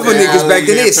some other niggas back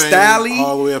then. They had Stally.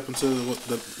 All the way up until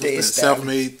the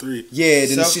Self-Made 3. Yeah,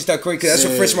 then she started crazy. That's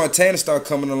when French Montana started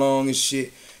coming along and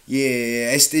shit.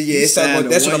 Yeah, that's when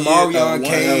Omarion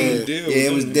came. Yeah,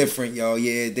 it was different, y'all.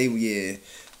 Yeah,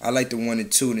 I like the 1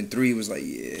 and 2, and then 3 was like,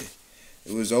 yeah,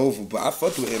 it was over. But I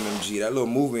fucked with MMG. That little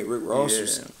movement, Rick Ross.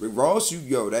 Rick Ross,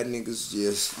 that nigga's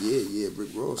Rick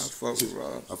Ross. I fuck with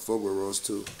Ross. I fuck with Ross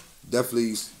too.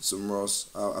 Definitely some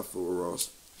Ross. I fuck with Ross.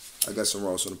 I got some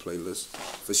Ross on the playlist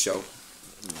for sure.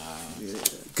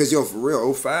 Cause for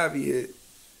real, 05 he hit.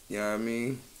 You know what I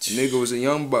mean? Nigga was a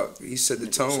young buck. He set the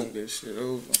tone. That shit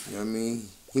over. You know what I mean?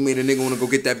 He made a nigga want to go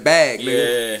get that bag,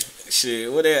 nigga. Yeah.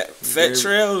 Shit, what that? Fat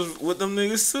Trails with them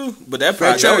niggas too? But that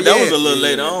Fat probably, Trail, that was yeah. a little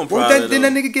later on, Well, probably.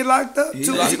 didn't that nigga get locked up He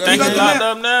too? locked I up think he now. locked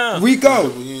up now.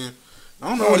 Rico. Yeah. I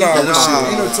don't know Oh, what no, he shit. got.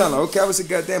 Ain't no telling. Okay, I was a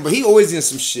goddamn, but he always in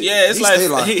some shit. Yeah, it's He stay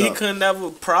like locked he up. couldn't never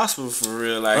prosper for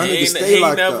real. Like My he nigga ain't, stay he ain't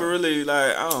locked never up. really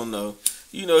like I don't know.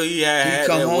 You know he had He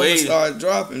come that home and wave. start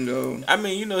dropping though. I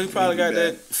mean, you know he probably He got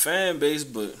back. that fan base,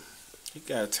 but he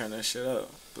gotta turn that shit up.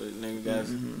 But nigga gotta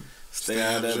stay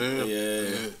out of that.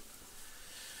 Yeah.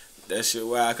 That shit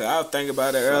wild. Cause I was thinking about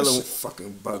it That earlier shit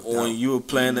fucking bugged when out. you were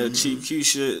playing that cheap Q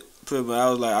shit. I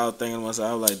was thinking to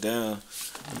myself, I was like, damn,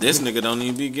 this nigga don't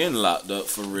even be getting locked up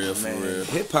for real, for real.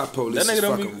 Hip hop police That nigga is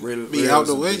don't fucking real. Be out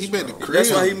the way. He been the crib.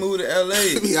 That's why he moved to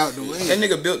LA. Be out the way. That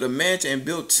nigga built a mansion and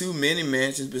built too many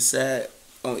mansions beside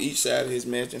on each side of his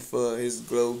mansion for his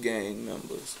Glow Gang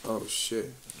members. Oh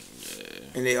shit.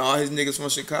 And they all his niggas from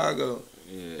Chicago.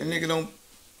 Yeah. That nigga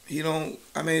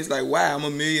I mean, it's like, wow, I'm a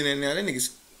millionaire now. That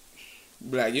nigga's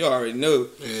like, you already know.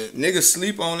 Yeah. Niggas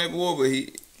sleep on that boy,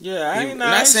 but Yeah, I ain't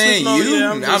not saying sleeping on- you.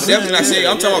 yeah, I'm just definitely not saying.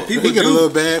 I'm talking about He people get a do little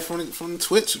bad from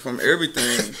Twitch, from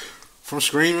everything. from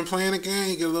screaming playing the game.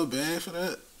 He get a little bad for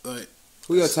that. Like,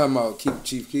 Who y'all talking about?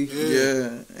 Chief Keef?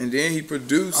 Yeah, and then he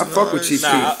produced. I and fuck all with that Chief shit.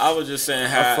 Nah, I was just saying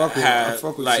I fuck how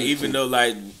with like Chief even Keef. though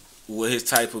like what his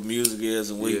type of music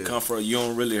is and where he Yeah. come from, you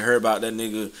don't really hear about that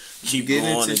nigga keep Getting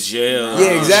going to into- jail. Yeah,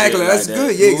 and exactly. shit That's like good.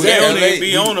 that. Yeah, He exactly. don't even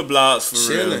be He- on the blogs for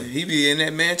Chilling. real. He be in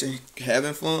that mansion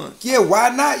having fun. Yeah, why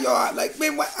not, y'all? Like,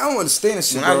 man, I don't understand this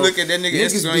shit, When I bro. look at that nigga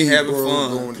Niggas Instagram, be, he having bro,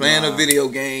 fun, going playing a wild. video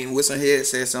game with some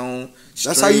headsets on.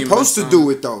 That's how you streaming supposed to something. do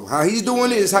it, though. How he's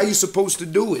doing it is how you supposed to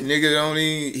do it. Nigga don't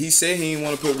even. He said he didn't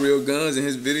want to put real guns in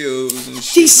his videos and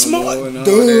shit. He's no smart. more and all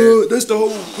Duh. that. That's the whole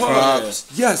point. Props.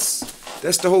 Yes.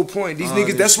 That's the whole point. These Oh, niggas,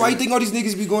 this that's why you shit. think all these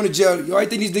niggas be going to jail. You already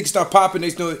think these niggas start popping, they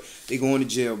know they going to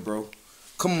jail, bro.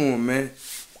 Come on, man.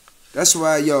 That's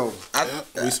why, yo.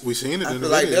 yeah, we seen it I in feel the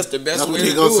like video. that's the best way what to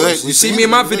he gonna do it. say. You see seen me it in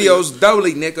my the video. videos,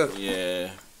 doubly, nigga. Yeah.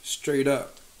 Straight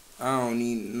up. I don't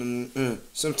need.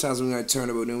 Sometimes we gotta turn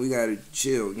it, but then we gotta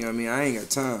chill. You know what I mean? I ain't got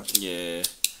time. Yeah.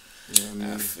 You know what I I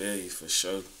mean? feel you for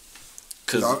sure.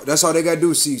 Cause That's all they gotta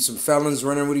do. See some felons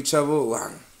running with each other.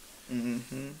 Wow.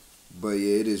 Mm-hmm. But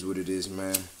yeah, it is what it is,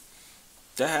 man.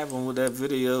 that happened with that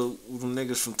video with them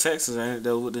niggas from Texas, ain't it?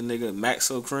 Though with the nigga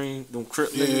Maxo Cream, them Crip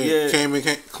Yeah, niggas. Yeah. came and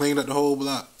cleaned up the whole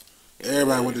block.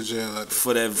 Everybody went to jail out there.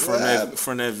 For that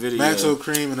from that video. Maxo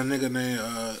Cream and a nigga named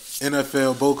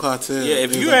NFL Bo Cartel. Yeah,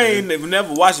 if They you was out ain't there.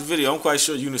 never watched the video, I'm quite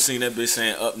sure you done seen that bitch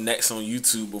saying "up next" on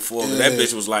YouTube before. But that Yeah.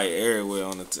 bitch was like everywhere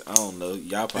on the. I don't know.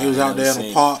 Y'all probably They was out never there in seen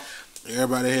the park.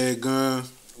 Everybody had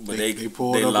guns. But They they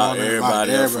pulled they up locked on there,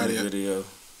 everybody locked up from the everybody up. video.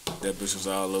 That bitch was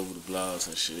all over the blogs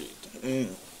and shit.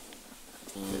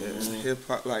 Hip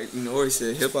hop, like he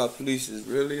said, hip hop police is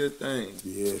really a thing.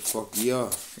 Yeah, fuck yeah.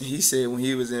 And he said when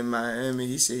he was in Miami,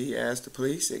 he said he asked the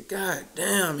police, he said, "God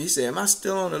damn," he said, "Am I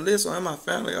still on the list or am my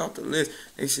family off the list?"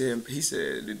 He said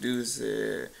the dude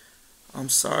said, "I'm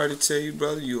sorry to tell you,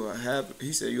 brother, you are happy."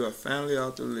 He said, "You are family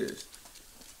off the list."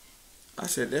 I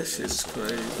said that shit is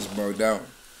crazy. It's bugged out.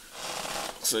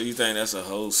 So you think that's a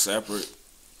whole separate?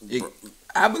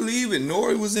 I believe it.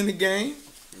 Nori was in the game.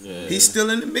 Yeah. He's still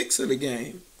in the mix of the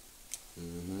game.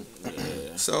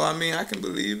 Yeah. So I mean, I can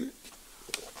believe it.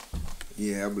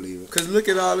 Yeah, I believe it. Cause look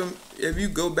at all them. If you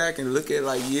go back and look at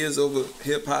like years over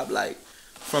hip hop, like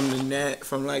from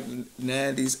like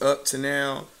 90s up to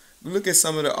now, look at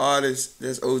some of the artists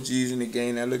that's OGs in the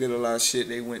game. Now look at a lot of shit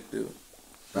they went through.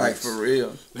 Like Facts. for real.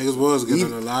 Niggas was getting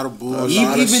Even- a lot of bullshit.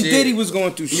 lot of Even shit. Diddy was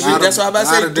going through shit. Even- that's what I'm about to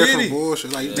say, A lot of different Diddy.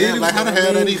 bullshit. Like, Diddy damn, like how the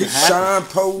hell that even happened?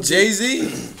 Sean Poe. Jay-Z.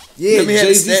 Yeah, Let me have to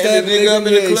Jay-Z stab stabbed the a nigga nigga up in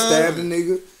the yeah, he club. stabbed a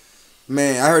nigga.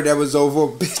 Man, I heard that was over,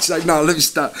 bitch. Like, no, let me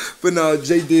stop. But no,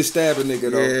 Jay did stab a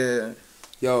nigga, though. Yeah.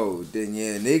 Yo, then,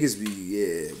 yeah, niggas be,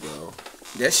 yeah, bro.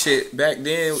 That shit, back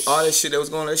then, all that shit that was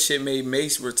going on, that shit made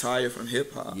Mace retire from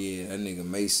hip hop. Yeah, that nigga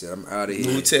Mace said, I'm out of here.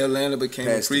 Moved to Atlanta, became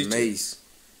a Pastor preacher. Mace.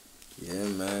 Yeah,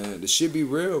 man. The shit be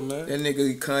real, man. That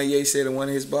nigga Kanye said to one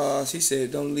of his bars, he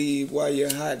said, "Don't leave while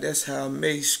you're hot." That's how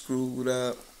Mace screwed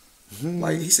up.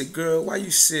 Why he said, "Girl, why you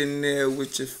sitting there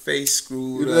with your face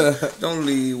screwed up? Don't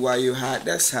leave while you're hot."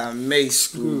 That's how Mace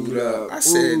screwed up. I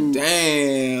said, Ooh.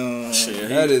 "Damn." Shit,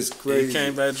 That is He crazy.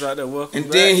 came back, dropped that welcome And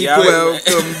back. then he Y'all put-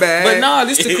 Welcome back. But nah,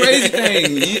 this the crazy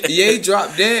thing. Ye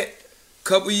dropped that.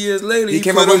 Couple years later, He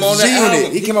came put out with him on G the Unit.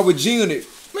 album. He came out with G Unit.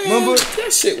 Man, Remember?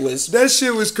 that shit was That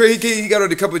shit was crazy. He got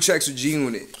on a couple of tracks with G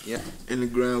Unit. Yeah. In the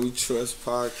Ground We Trust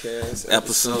podcast.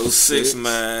 Episode 6,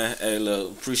 man. Hey,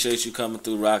 look, appreciate you coming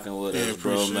through rocking with Yeah, us,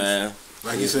 bro, appreciate man.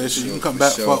 Like you said, you can come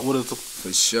back fuck with us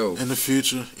for sure in the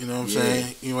future. You know what I'm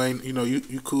saying? You ain't,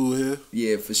 you cool here.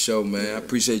 Yeah, for sure, man. I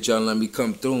appreciate y'all letting me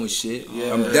come through and shit.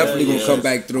 Yeah, I'm definitely gonna come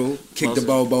back through, kick the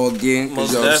ball again,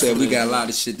 cause you know what I'm saying, we got a lot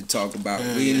of shit to talk about.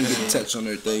 We didn't get to touch on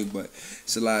everything, but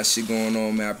it's a lot of shit going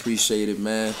on, man. I appreciate it,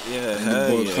 man. Yeah, and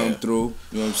the boy come through.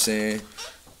 You know what I'm saying?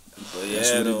 But yeah,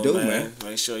 that's what it do, man.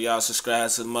 Make sure y'all subscribe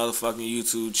to the motherfucking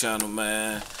YouTube channel,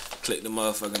 man. Click the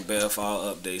motherfucking bell for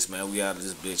all updates, man. We out of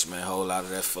this bitch, man. Whole lot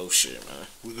of that faux shit, man.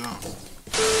 We gone.